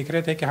यहाँ पे देख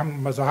रहे थे कि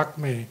हम मजाक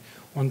में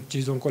उन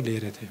चीज़ों को ले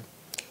रहे थे।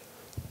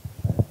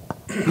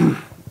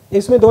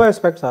 इसमें 2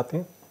 एस्पेक्ट्स आते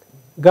हैं।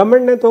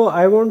 गवर्नमेंट ने तो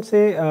आई वोंट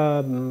से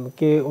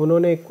कि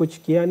उन्होंने कुछ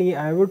किया नहीं,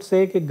 आई वुड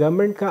से कि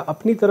गवर्नमेंट का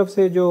अपनी तरफ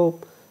से जो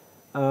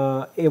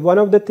one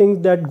of the things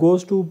that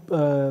goes to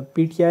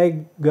PTI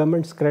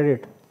governments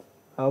credit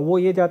वो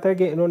ये जाता है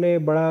कि इन्होंने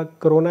बड़ा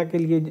कोरोना के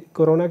लिए,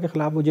 कोरोना के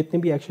ख़िलाफ़ वो जितने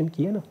भी एक्शन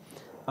किए ना,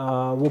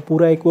 वो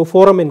पूरा एक वो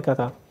फोरम इनका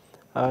था,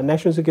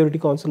 नेशनल सिक्योरिटी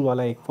काउंसिल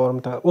वाला एक फोरम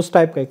था, उस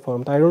टाइप का एक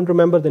फोरम था, I don't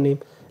remember the name,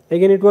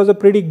 लेकिन it was a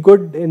pretty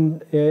good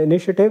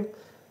initiative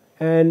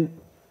and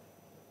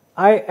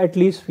I at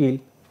least feel,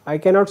 I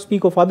can not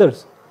speak of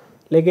others,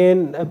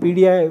 लेकिन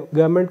पीडीआई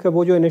गवर्नमेंट का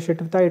वो जो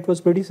इनिशिएटिव था इट वाज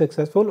प्रीटी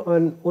सक्सेसफुल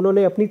और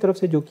उन्होंने अपनी तरफ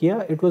से जो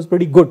किया इट वाज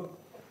प्रीटी गुड।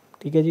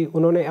 ठीक है जी,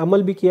 उन्होंने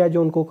अमल भी किया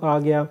जो उनको कहा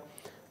गया।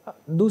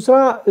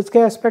 दूसरा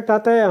इसका एस्पेक्ट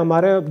आता है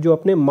हमारा जो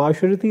अपने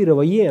माशरती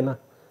रवैये है ना,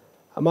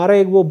 हमारा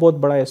एक वो बहुत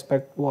बड़ा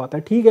एस्पेक्ट वो आता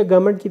है। ठीक है,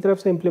 गवर्नमेंट की तरफ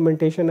से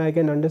इम्प्लीमेंटेशन आई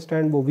कैन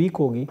अंडरस्टैंड वो वीक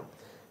होगी,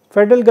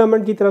 फेडरल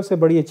गवर्नमेंट की तरफ से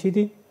बड़ी अच्छी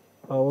थी,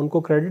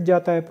 उनको क्रेडिट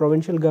जाता है,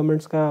 प्रोविंशियल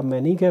गवर्नमेंट्स का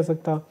मैं नहीं कह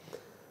सकता।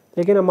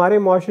 लेकिन हमारे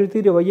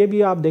माशरती रवैये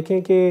भी आप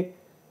देखें कि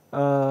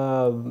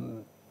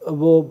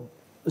वो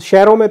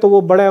शहरों में तो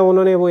वो बड़ा है,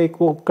 उन्होंने वो एक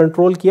वो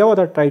कंट्रोल किया हुआ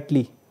था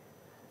टाइटली,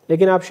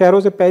 लेकिन आप शहरों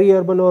से पेरी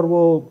अर्बन और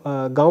वो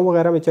गांव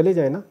वगैरह में चले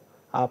जाए ना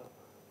आप,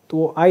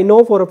 तो I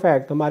know for a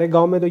fact हमारे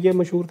गांव में तो ये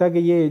मशहूर था कि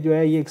ये जो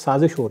है ये एक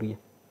साजिश हो रही है,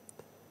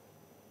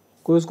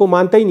 कोई उसको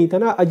मानता ही नहीं था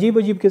ना, अजीब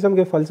अजीब किस्म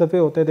के फ़लसफ़े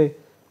होते थे।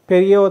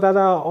 फिर ये होता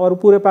था और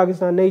पूरे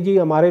पाकिस्तान, नहीं जी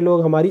हमारे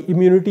लोग, हमारी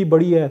इम्यूनिटी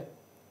बड़ी है,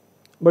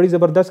 बड़ी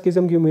ज़बरदस्त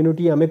किस्म की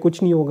इम्यूनिटी, हमें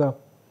कुछ नहीं होगा।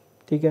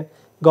 ठीक है,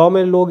 गांव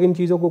में लोग इन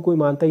चीज़ों को कोई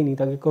मानता ही नहीं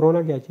था कि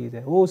कोरोना क्या चीज़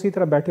है, वो उसी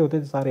तरह बैठे होते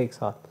थे सारे एक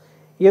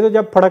साथ। ये तो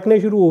जब फड़कने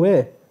शुरू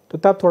हुए तो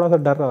तब थोड़ा सा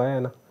डर रहा है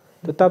ना,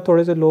 तो तब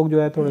थोड़े से लोग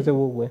जो है थोड़े से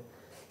वो हुए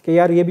कि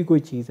यार ये भी कोई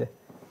चीज़ है।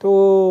 तो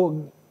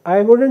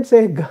आई वुडेंट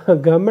से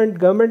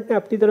गवर्नमेंट ने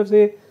अपनी तरफ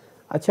से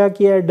अच्छा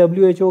किया है,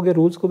 WHO के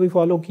रूल्स को भी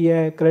फॉलो किया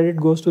है, credit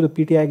goes to the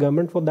PTI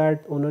government for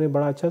that, उन्होंने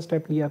बड़ा अच्छा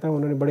स्टेप लिया था,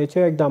 उन्होंने बड़े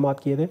अच्छे इकदाम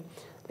किए थे।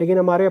 लेकिन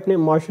हमारे अपने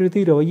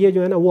माशरती रवैये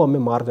जो है ना वो हमें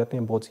मार देते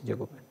हैं बहुत सी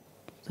जगहों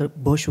पर। सर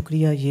बहुत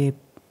शुक्रिया। ये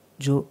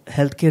जो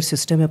हेल्थ केयर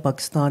सिस्टम है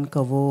पाकिस्तान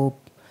का वो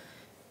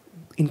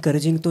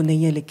इनकरेजिंग तो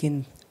नहीं है,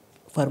 लेकिन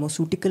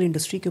फार्मास्यूटिकल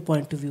इंडस्ट्री के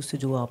पॉइंट ऑफ व्यू से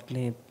जो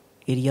आपने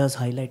एरियाज़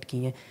हाईलाइट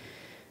किए हैं,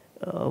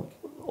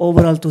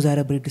 ओवरऑल तो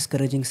ज़ाहिर बड़ी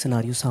डिस्करेजिंग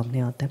सिनारियो सामने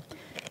आता है।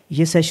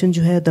 ये सेशन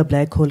जो है द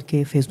ब्लैक होल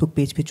के फेसबुक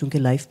पेज पे चूँकि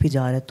लाइव भी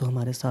जा रहा है, तो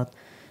हमारे साथ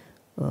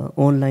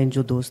ऑनलाइन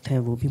जो दोस्त हैं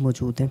वो भी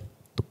मौजूद हैं,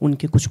 तो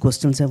उनके कुछ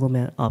क्वेश्चंस हैं वो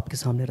मैं आपके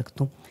सामने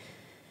रखता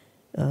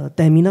हूँ।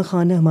 तहमीना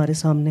ख़ान है हमारे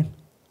सामने,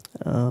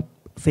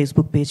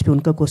 फेसबुक पेज पे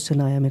उनका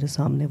क्वेश्चन आया मेरे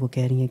सामने। वो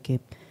कह रही हैं कि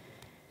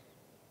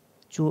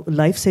जो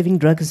लाइफ सेविंग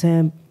ड्रग्स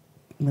हैं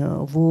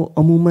वो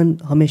अमूमन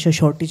हमेशा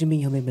शॉर्टेज में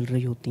ही हमें मिल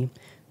रही होती हैं,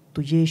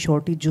 तो ये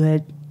शॉर्टेज जो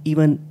है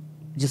इवन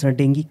जिस तरह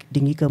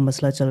डेंगी का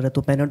मसला चल रहा है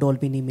तो पैनाडोल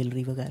भी नहीं मिल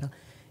रही वगैरह,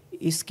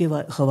 इसके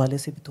हवाले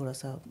से भी थोड़ा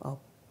सा आप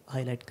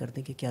हाईलाइट कर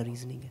दें कि क्या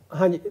रीज़निंग है।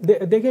 हाँ जी,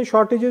 देखिए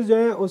शॉर्टेजेस जो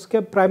हैं उसके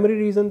प्राइमरी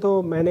रीज़न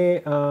तो मैंने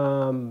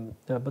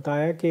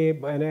बताया कि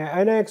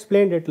मैंने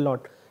एक्सप्लेन्ड इट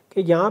लॉट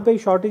कि यहाँ पे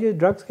शॉर्टेजेस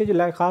ड्रग्स के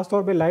जो ख़ास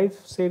तौर पे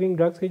लाइफ सेविंग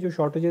ड्रग्स के जो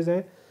शॉर्टेजेस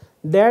हैं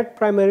दैट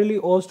प्राइमरीली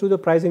ओज to the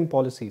pricing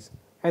policies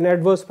and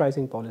adverse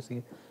pricing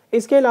policies.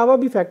 इसके अलावा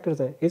भी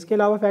फैक्टर्स हैं, इसके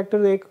अलावा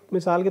फैक्टर्स एक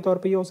मिसाल के तौर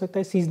पे ये हो सकता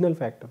है सीजनल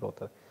फैक्टर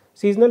होता है।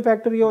 सीजनल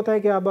फैक्टर ये होता है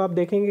कि अब आप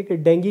देखेंगे कि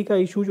डेंगू का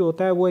इशू जो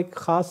होता है वो एक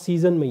ख़ास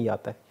सीज़न में ही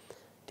आता है।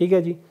 ठीक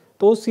है जी,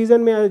 तो उस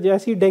सीज़न में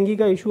जैसे ही डेंगू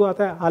का इशू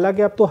आता है,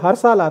 हालांकि अब तो हर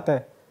साल आता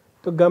है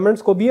तो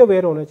गवर्नमेंट्स को भी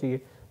अवेयर होना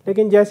चाहिए,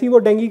 लेकिन जैसे ही वो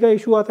डेंगू का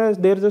इशू आता है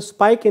there is a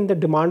spike in the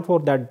demand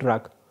for that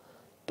drug.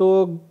 तो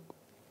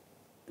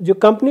जो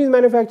कंपनीज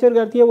मैन्युफैक्चर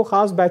करती है वो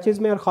ख़ास बैचेस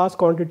में और ख़ास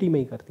क्वांटिटी में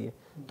ही करती है,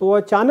 तो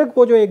अचानक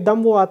वो जो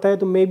एकदम वो आता है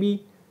तो मे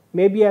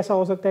बी ऐसा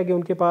हो सकता है कि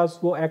उनके पास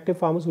वो active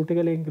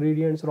pharmaceutical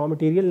ingredients raw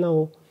material ना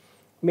हो।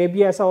 मे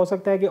बी ऐसा हो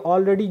सकता है कि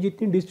ऑलरेडी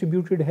जितनी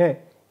डिस्ट्रीब्यूटेड है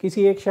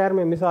किसी एक शहर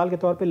में, मिसाल के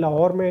तौर पे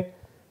लाहौर में,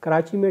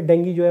 कराची में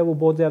डेंगू जो है वो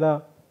बहुत ज़्यादा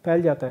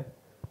फैल जाता है,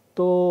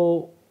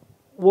 तो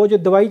वो जो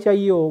दवाई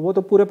चाहिए हो वो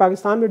तो पूरे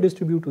पाकिस्तान में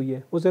डिस्ट्रीब्यूट हुई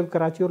है, वो सिर्फ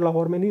कराची और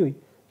लाहौर में नहीं हुई,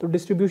 तो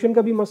डिस्ट्रीब्यूशन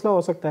का भी मसला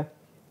हो सकता है।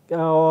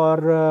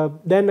 और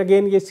देन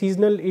अगेन ये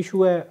सीजनल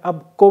इशू है।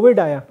 अब कोविड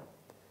आया,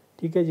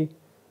 ठीक है जी,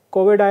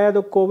 कोविड आया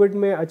तो कोविड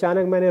में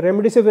अचानक मैंने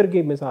रेमडेसिविर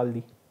की मिसाल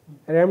दी,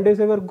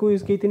 रेमडेसिविर को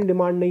इसकी इतनी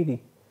डिमांड नहीं थी,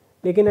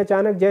 लेकिन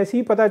अचानक जैसे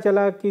ही पता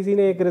चला, किसी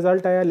ने एक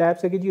रिजल्ट आया लैब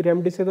से कि जी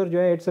रेमडेसिविर जो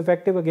है इट्स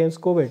इफेक्टिव अगेंस्ट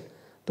कोविड,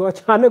 तो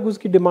अचानक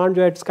उसकी डिमांड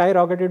जो है स्काई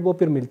रॉकेटेड, वो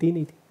फिर मिलती ही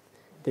नहीं थी।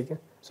 ठीक है,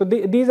 so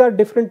these are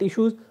different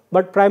issues,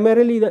 but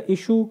primarily the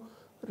issue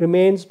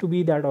remains to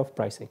be that of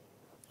pricing.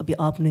 अभी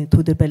आपने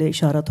थोड़ी देर पहले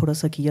इशारा थोड़ा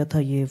सा किया था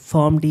ये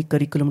फॉर्म डी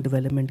करिकुलम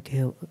डेवलपमेंट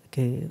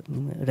के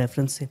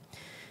रेफरेंस से,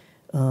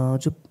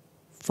 जो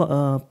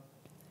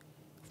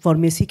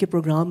फार्मेसी के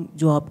प्रोग्राम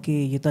जो आपके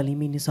ये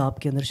तालीमी निसाब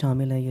के अंदर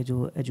शामिल है, ये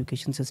जो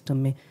एजुकेशन सिस्टम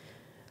में,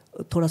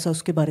 थोड़ा सा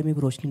उसके बारे में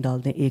भी रोशनी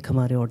डाल दें। एक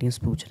हमारे ऑडियंस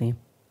पूछ रहे हैं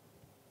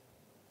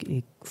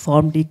कि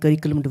फॉर्म डी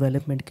करिकुलम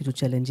डेवलपमेंट के जो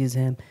चैलेंजेस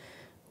हैं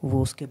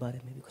वो उसके बारे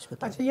में भी कुछ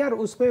बताएं। अच्छा यार,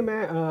 उसमें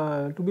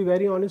मैं to be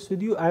very honest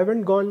with you, I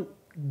haven't gone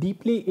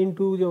deeply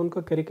into जो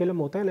उनका करिकुलम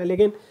होता है ना,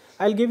 लेकिन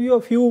I will give you a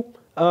few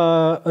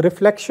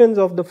reflections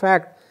of the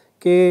fact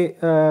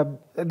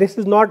कि this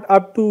is not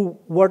up to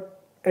what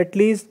at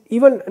least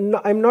even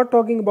I am not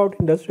talking about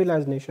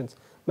industrialised Nations.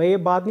 मैं ये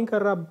बात नहीं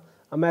कर रहा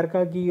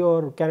अमेरिका की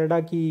और कनाडा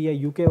की या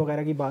यूके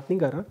वगैरह की बात नहीं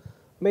कर रहा,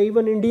 मैं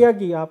इवन इंडिया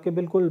की, आपके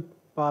बिल्कुल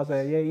पास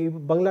है, या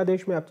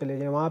बांग्लादेश में आप चले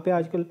जाएँ, वहाँ पे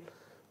आजकल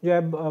जो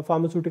है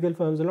pharmaceutical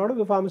firms, lot of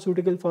the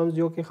pharmaceutical firms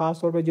जो कि ख़ास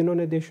तौर पे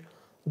जिन्होंने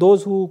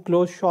those who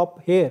close shop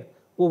hair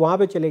वो वहाँ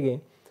पे चले गए,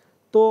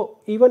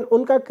 तो इवन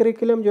उनका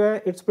करिकुलम जो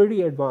है इट्स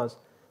प्रीटी एडवांस।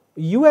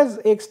 यूएस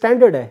एक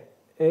स्टैंडर्ड है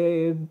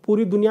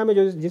पूरी दुनिया में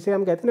जो जिसे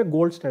हम कहते हैं ना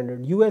गोल्ड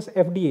स्टैंडर्ड, यूएस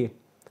एफडीए,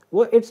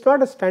 वो it's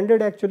not a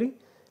standard actually,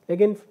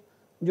 लेकिन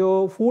जो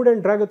फूड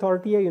एंड ड्रग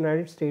अथॉरिटी है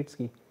यूनाइटेड स्टेट्स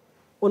की,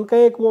 उनका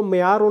एक वो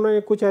मेयार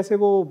उन्होंने कुछ ऐसे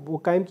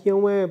वो कायम किए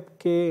हुए हैं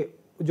कि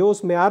जो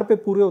उस मेयार पे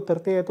पूरे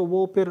उतरते हैं तो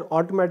वो फिर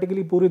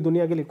ऑटोमेटिकली पूरी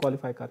दुनिया के लिए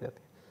क्वालिफाई कर जाते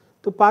हैं।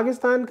 तो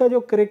पाकिस्तान का जो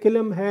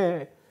करिकुलम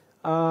है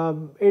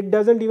it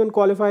doesn't even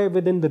qualify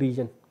with in the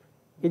reason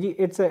ji,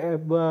 it's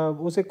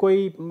उसे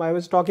कोई, I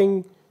was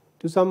talking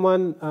to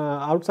someone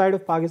outside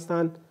of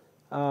Pakistan,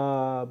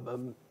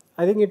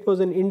 I think it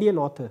was an Indian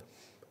author,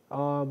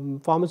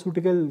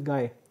 pharmaceutical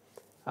गाय,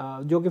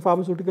 जो कि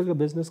फार्मास्यूटिकल का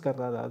बिजनेस कर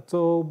रहा था।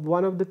 So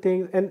one of the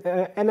things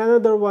and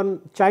another one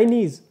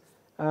Chinese,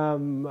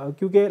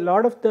 क्योंकि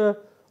lot of the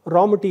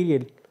raw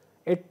material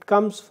it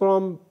comes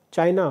from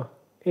China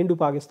into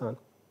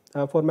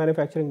Pakistan for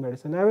manufacturing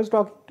medicine. I was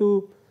talking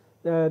to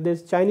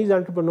this Chinese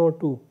entrepreneur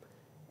to,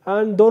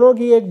 and दोनों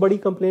की एक बड़ी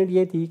complaint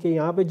ये थी कि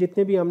यहाँ पे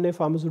जितने भी हमने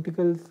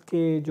फार्मास्यूटिकल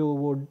के जो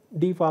वो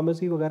डी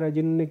फार्मेसी वगैरह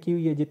जिन्होंने की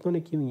हुई है, जितनों ने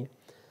की हुई है,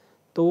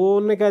 तो वो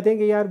उन्हें कहते हैं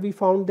कि यार we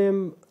found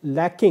them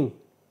lacking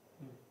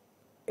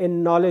in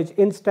knowledge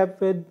in step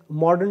with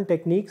modern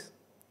techniques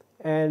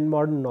and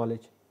modern knowledge.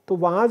 तो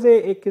वहाँ से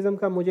एक किस्म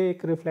का मुझे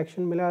एक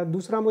रिफ्लेक्शन मिला।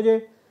 दूसरा मुझे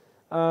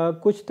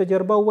कुछ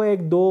तजर्बा हुआ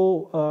एक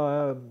दो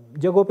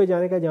जगहों पे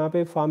जाने का जहाँ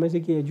पे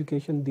फार्मेसी की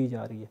एजुकेशन दी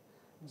जा रही है।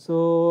 सो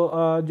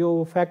जो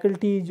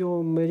फैकल्टी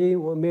जो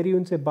मेरी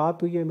उनसे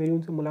बात हुई है, मेरी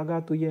उनसे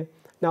मुलाकात हुई है,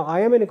 now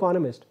I am an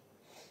economist,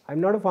 I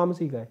am not a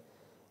pharmacy गाय,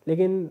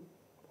 लेकिन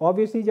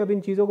ऑब्वियसली जब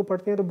इन चीज़ों को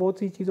पढ़ते हैं तो बहुत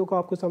सी चीज़ों को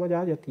आपको समझ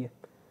आ जाती है।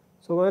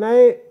 So when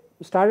I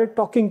started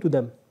talking to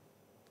them,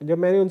 जब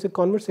मैंने उनसे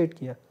कॉन्वर्सेट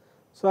किया,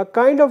 सो I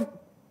kind of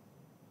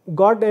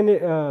got an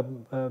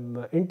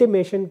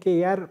intimation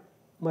कि यार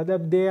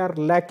मतलब दे आर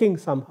लैकिंग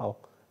समहाउ,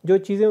 जो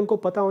चीज़ें उनको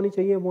पता होनी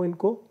चाहिए वो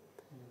इनको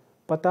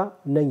पता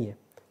नहीं है।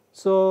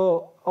 सो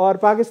और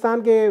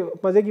पाकिस्तान के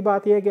मज़े की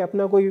बात यह है कि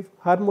अपना कोई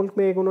हर मुल्क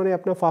में एक उन्होंने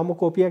अपना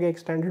फार्माकोपिया का एक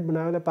स्टैंडर्ड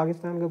बनाया हुआ है,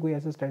 पाकिस्तान का कोई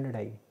ऐसा स्टैंडर्ड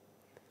है ही,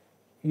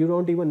 यू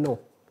डोंट इवन नो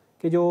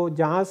कि जो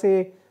जहाँ से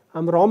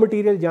हम रॉ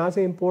मटेरियल जहाँ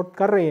से इंपोर्ट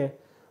कर रहे हैं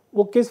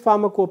वो किस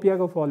फार्माकोपिया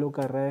को फॉलो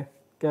कर रहा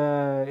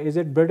है, is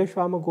it British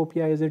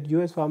pharmacopoeia, is it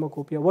US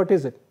pharmacopoeia, what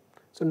is it,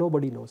 so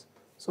nobody knows.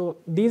 So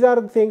these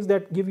are things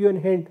that give you N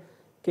hint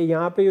कि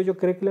यहाँ पे ये जो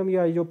करिकुलम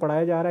या जो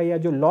पढ़ाया जा रहा है या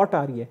जो लॉट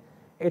आ रही है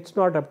it's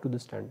not up to the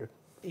standard.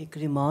 एक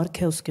रिमार्क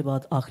है, उसके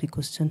बाद आखिरी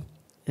क्वेश्चन।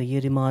 ये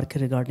रिमार्क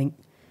है regarding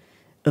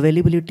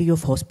availability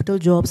of hospital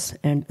jobs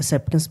and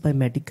acceptance bye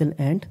medical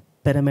and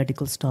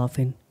paramedical staff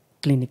in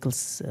clinical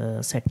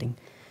setting.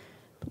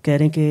 तो कह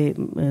रहे हैं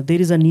कि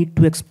there is a need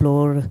to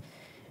explore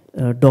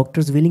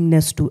doctors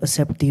willingness to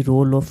accept the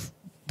role of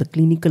the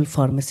clinical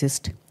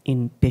pharmacist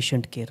in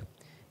patient care,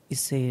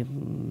 इससे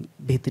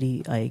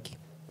बेहतरी आएगी।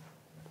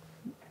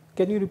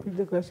 Can you repeat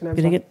the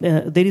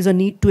question? There is a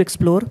need to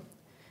explore,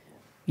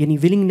 यानी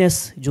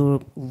willingness,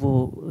 जो वो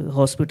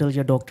hospital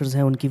या doctors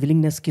हैं उनकी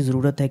willingness की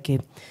ज़रूरत है कि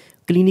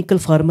क्लिनिकल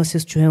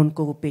फार्मासिस्ट जो है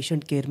उनको वो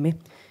पेशेंट केयर में,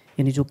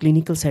 यानी जो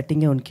क्लिनिकल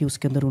सेटिंग है उनकी,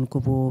 उसके अंदर उनको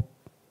वो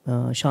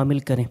शामिल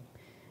करें,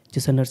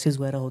 जैसे नर्सेज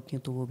वगैरह होती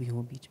हैं तो वो भी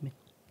हों बीच में।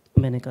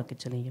 मैंने कहा कि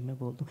चलें ये मैं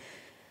बोल दूँ।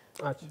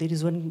 There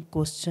is one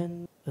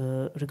question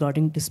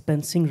regarding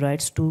dispensing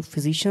rights to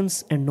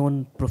physicians and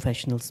non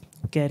professionals.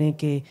 कह रहे हैं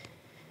कि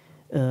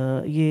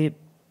ये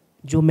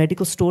जो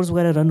मेडिकल स्टोर्स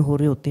वगैरह रन हो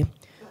रहे होते हैं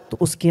तो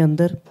उसके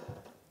अंदर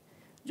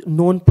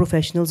नॉन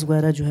प्रोफेशनल्स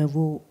वगैरह जो है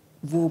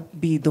वो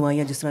भी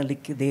दवाइयाँ जिस तरह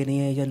लिख के दे रहे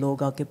हैं या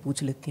लोग आके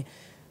पूछ लेते हैं,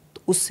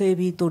 तो उससे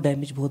भी तो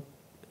डैमेज, बहुत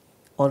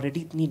ऑलरेडी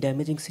इतनी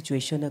डैमेजिंग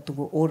सिचुएशन है तो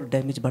वो और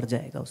डैमेज बढ़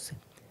जाएगा उससे।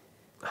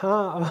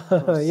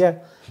 हाँ या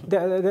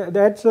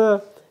दैट्स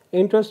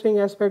इंटरेस्टिंग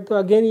एस्पेक्ट। तो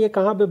अगेन ये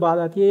कहाँ पे बात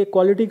आती है, ये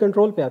क्वालिटी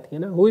कंट्रोल पे आती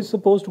है ना, who is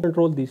suppose to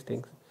control these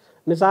things.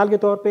 मिसाल के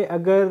तौर पे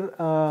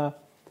अगर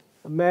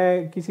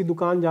मैं किसी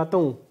दुकान जाता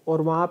हूँ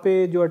और वहाँ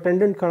पे जो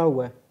अटेंडेंट खड़ा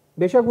हुआ है,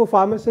 बेशक वो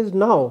फार्मासिस्ट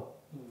ना हो,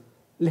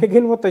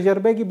 लेकिन वो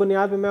तजर्बे की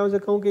बुनियाद पे मैं उसे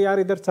कहूँ कि यार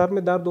इधर सर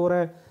में दर्द हो रहा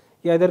है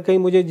या इधर कहीं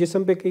मुझे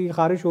जिस्म पे कहीं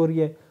खारिश हो रही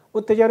है,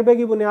 वो तजर्बे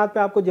की बुनियाद पे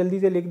आपको जल्दी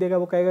से लिख देगा,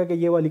 वो कहेगा कि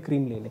ये वाली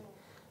क्रीम ले लें।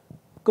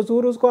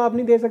 कसूर उसको आप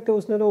नहीं दे सकते,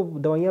 उसने तो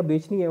दवाइयाँ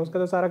बेचनी है, उसका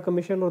तो सारा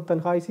कमीशन और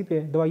तनख्वाह इसी पे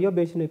है, दवाइयाँ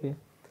बेचने पे।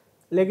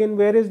 लेकिन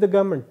वेयर इज़ द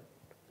गवर्नमेंट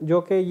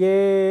जो कि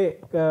ये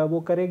वो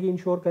करेगी,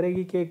 इंश्योर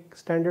करेगी कि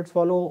स्टैंडर्ड्स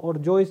फॉलो, और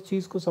जो इस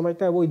चीज़ को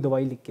समझता है वो ही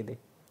दवाई लिख के दे।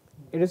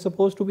 It is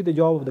suppose to be the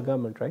job of the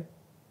government, right?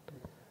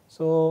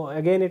 So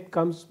again it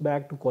comes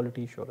back to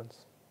quality assurance.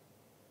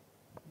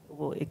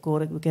 वो एक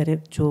और कह रहे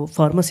जो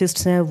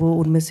फार्मासिस्ट्स हैं वो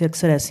उनमें से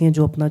अक्सर ऐसी हैं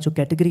जो अपना जो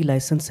कैटेगरी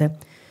लाइसेंस है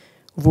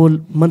वो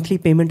मंथली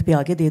पेमेंट पे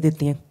आगे दे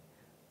देती हैं।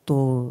 तो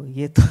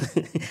ये तो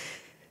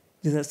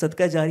जैसा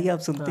सदका जारी आप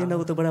सुनते हैं ना,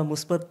 वो तो बड़ा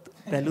मुस्बत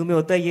पहलू में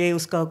होता है। ये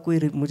उसका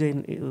कोई मुझे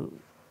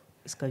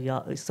इसका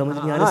या समझ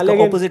नहीं आ रहा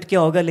इसका ऑपोजिट क्या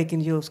होगा,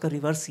 लेकिन ये उसका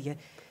रिवर्स ही है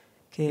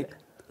कि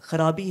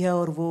ख़राबी है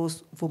और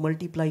वो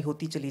मल्टीप्लाई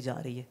होती चली जा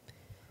रही है।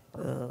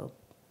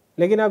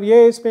 लेकिन अब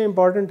ये इसमें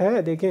इम्पॉर्टेंट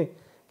है, देखें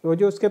कि वो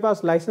जो उसके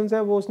पास लाइसेंस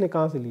है वो उसने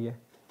कहाँ से लिया है,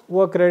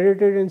 वो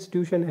अक्रेडिटेड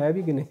इंस्टीट्यूशन है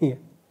भी कि नहीं है,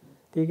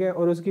 ठीक है,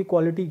 और उसकी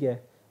क्वालिटी क्या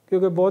है,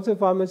 क्योंकि बहुत से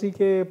फार्मेसी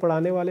के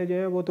पढ़ाने वाले जो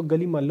हैं वो तो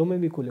गली मोहल्लों में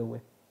भी खुले हुए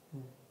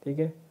हैं, ठीक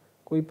है,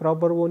 कोई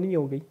प्रॉपर वो नहीं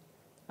हो गई,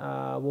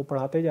 वो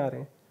पढ़ाते जा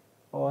रहे हैं।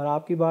 और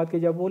आपकी बात कि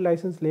जब वो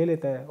लाइसेंस ले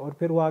लेता है और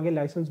फिर वो आगे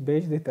लाइसेंस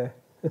बेच देता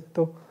है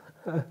तो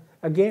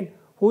again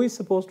who is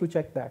suppose to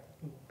check that,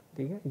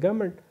 ठीक है,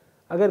 गवर्नमेंट।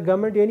 अगर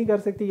गवर्नमेंट ये नहीं कर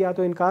सकती या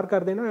तो इनकार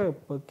कर देना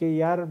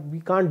कि यार we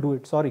can't do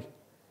it, sorry,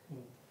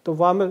 तो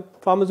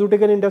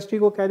फार्मास्यूटिकल इंडस्ट्री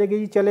को कह देगी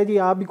जी चले जी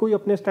आप भी कोई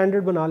अपने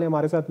स्टैंडर्ड बना लें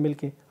हमारे साथ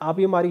मिलके, आप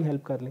ही हमारी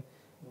हेल्प कर लें।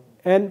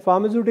 And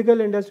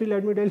pharmaceutical industry,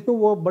 let me tell you,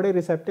 वो बड़े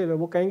रिसेप्टिव है,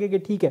 वो कहेंगे कि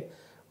ठीक है,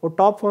 वो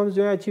टॉप फर्म्स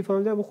जो है, अच्छी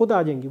फर्म्स हैं, वो खुद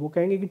आ जाएंगी, वो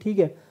कहेंगे कि ठीक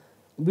है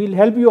वील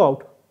हेल्प यू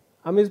आउट,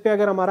 हम इस पे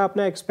अगर हमारा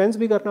अपना एक्सपेंस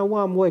भी करना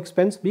हुआ हम वो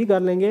एक्सपेंस भी कर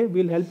लेंगे,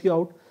 will help you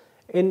out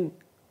in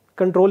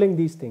controlling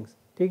these things,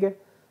 ठीक है।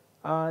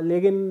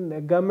 लेकिन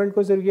गवर्नमेंट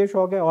को सिर्फ ये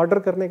शौक है, ऑर्डर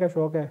करने का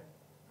शौक है,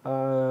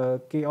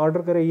 कि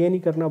ऑर्डर करे, ये नहीं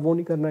करना, वो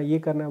नहीं करना, ये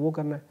करना है, वो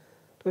करना है,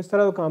 तो इस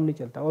तरह तो काम नहीं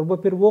चलता। और वो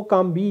फिर वो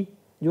काम भी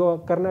जो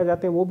करना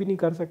चाहते हैं वो भी नहीं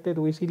कर सकते,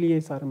 तो इसीलिए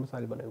ये सारे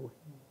मसाइल बने हुए।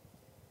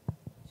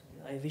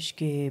 आई विश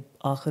के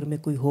आखिर में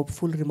कोई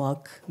होपफुल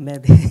रिमार्क मैं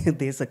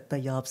दे सकता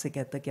या आपसे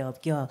कहता कि आप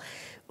क्या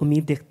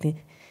उम्मीद देखते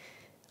हैं।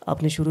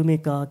 आपने शुरू में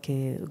कहा कि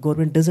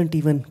government doesn't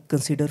even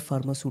consider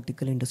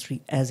pharmaceutical industry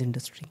as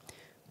industry,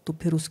 तो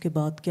फिर उसके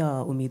बाद क्या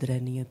उम्मीद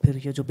रहनी है? फिर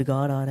ये जो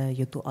बिगाड़ आ रहा है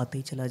ये तो आता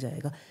ही चला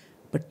जाएगा।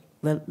 बट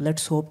वेल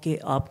लेट्स होप कि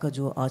आपका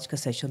जो आज का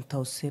सेशन था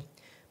उससे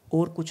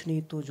और कुछ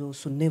नहीं तो जो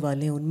सुनने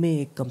वाले हैं उनमें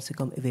एक कम से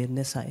कम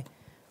अवेयरनेस आए,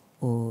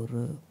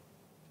 और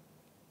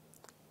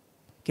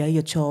क्या ही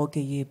अच्छा हो कि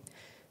ये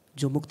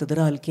जो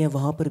मुक्तदरा हल्के हैं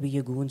वहाँ पर भी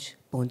ये गूंज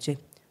पहुँचे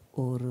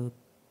और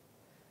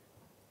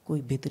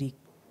कोई बेहतरी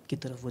की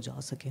तरफ वो जा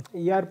सके।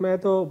 यार मैं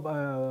तो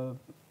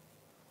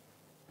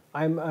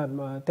I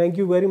am thank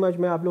you very much,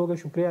 मैं आप लोगों का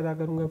शुक्रिया अदा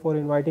करूँगा for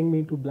inviting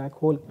me to black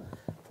hole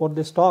for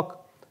this talk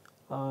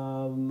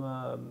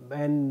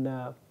and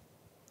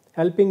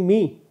helping me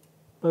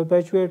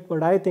perpetuate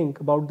what I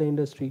think about the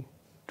industry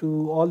to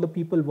all the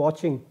people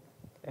watching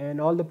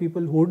and all the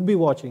people who would be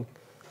watching.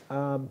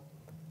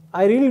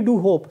 I really do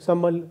hope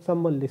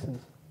someone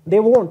listens. They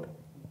won't,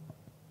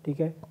 ठीक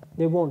है,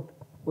 they won't.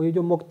 वो ये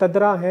जो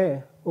मुक्तदरा है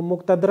वो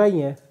मुक्तदरा ही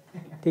है,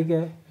 ठीक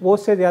है, वो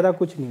उससे ज़्यादा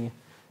कुछ नहीं है।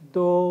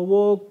 तो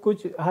वो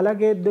कुछ,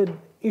 हालांकि the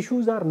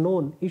issues are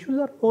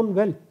known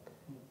well,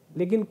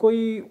 लेकिन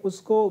कोई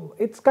उसको,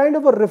 it's kind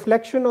of a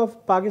reflection of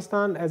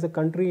Pakistan as a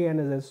country and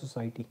as a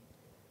society,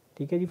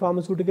 ठीक है जी।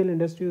 फार्मास्यूटिकल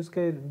इंडस्ट्री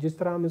उसके जिस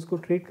तरह हम इसको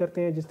ट्रीट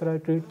करते हैं, जिस तरह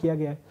ट्रीट किया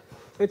गया है,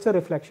 it's a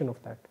reflection of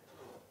that.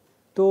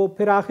 तो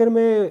फिर आखिर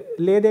में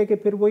ले दे के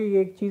फिर वही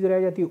एक चीज़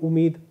रह जाती है,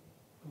 उम्मीद।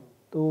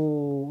 तो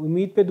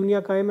उम्मीद पे दुनिया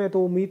कायम है,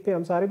 तो उम्मीद पे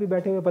हम सारे भी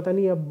बैठे हुए, पता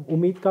नहीं अब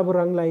उम्मीद कब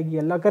रंग लाएगी,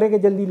 अल्लाह करे कि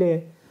जल्दी ले।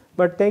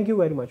 But thank you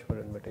very much for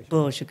invitation.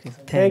 बहुत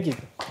शुक्रिया, थैंक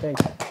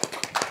यू।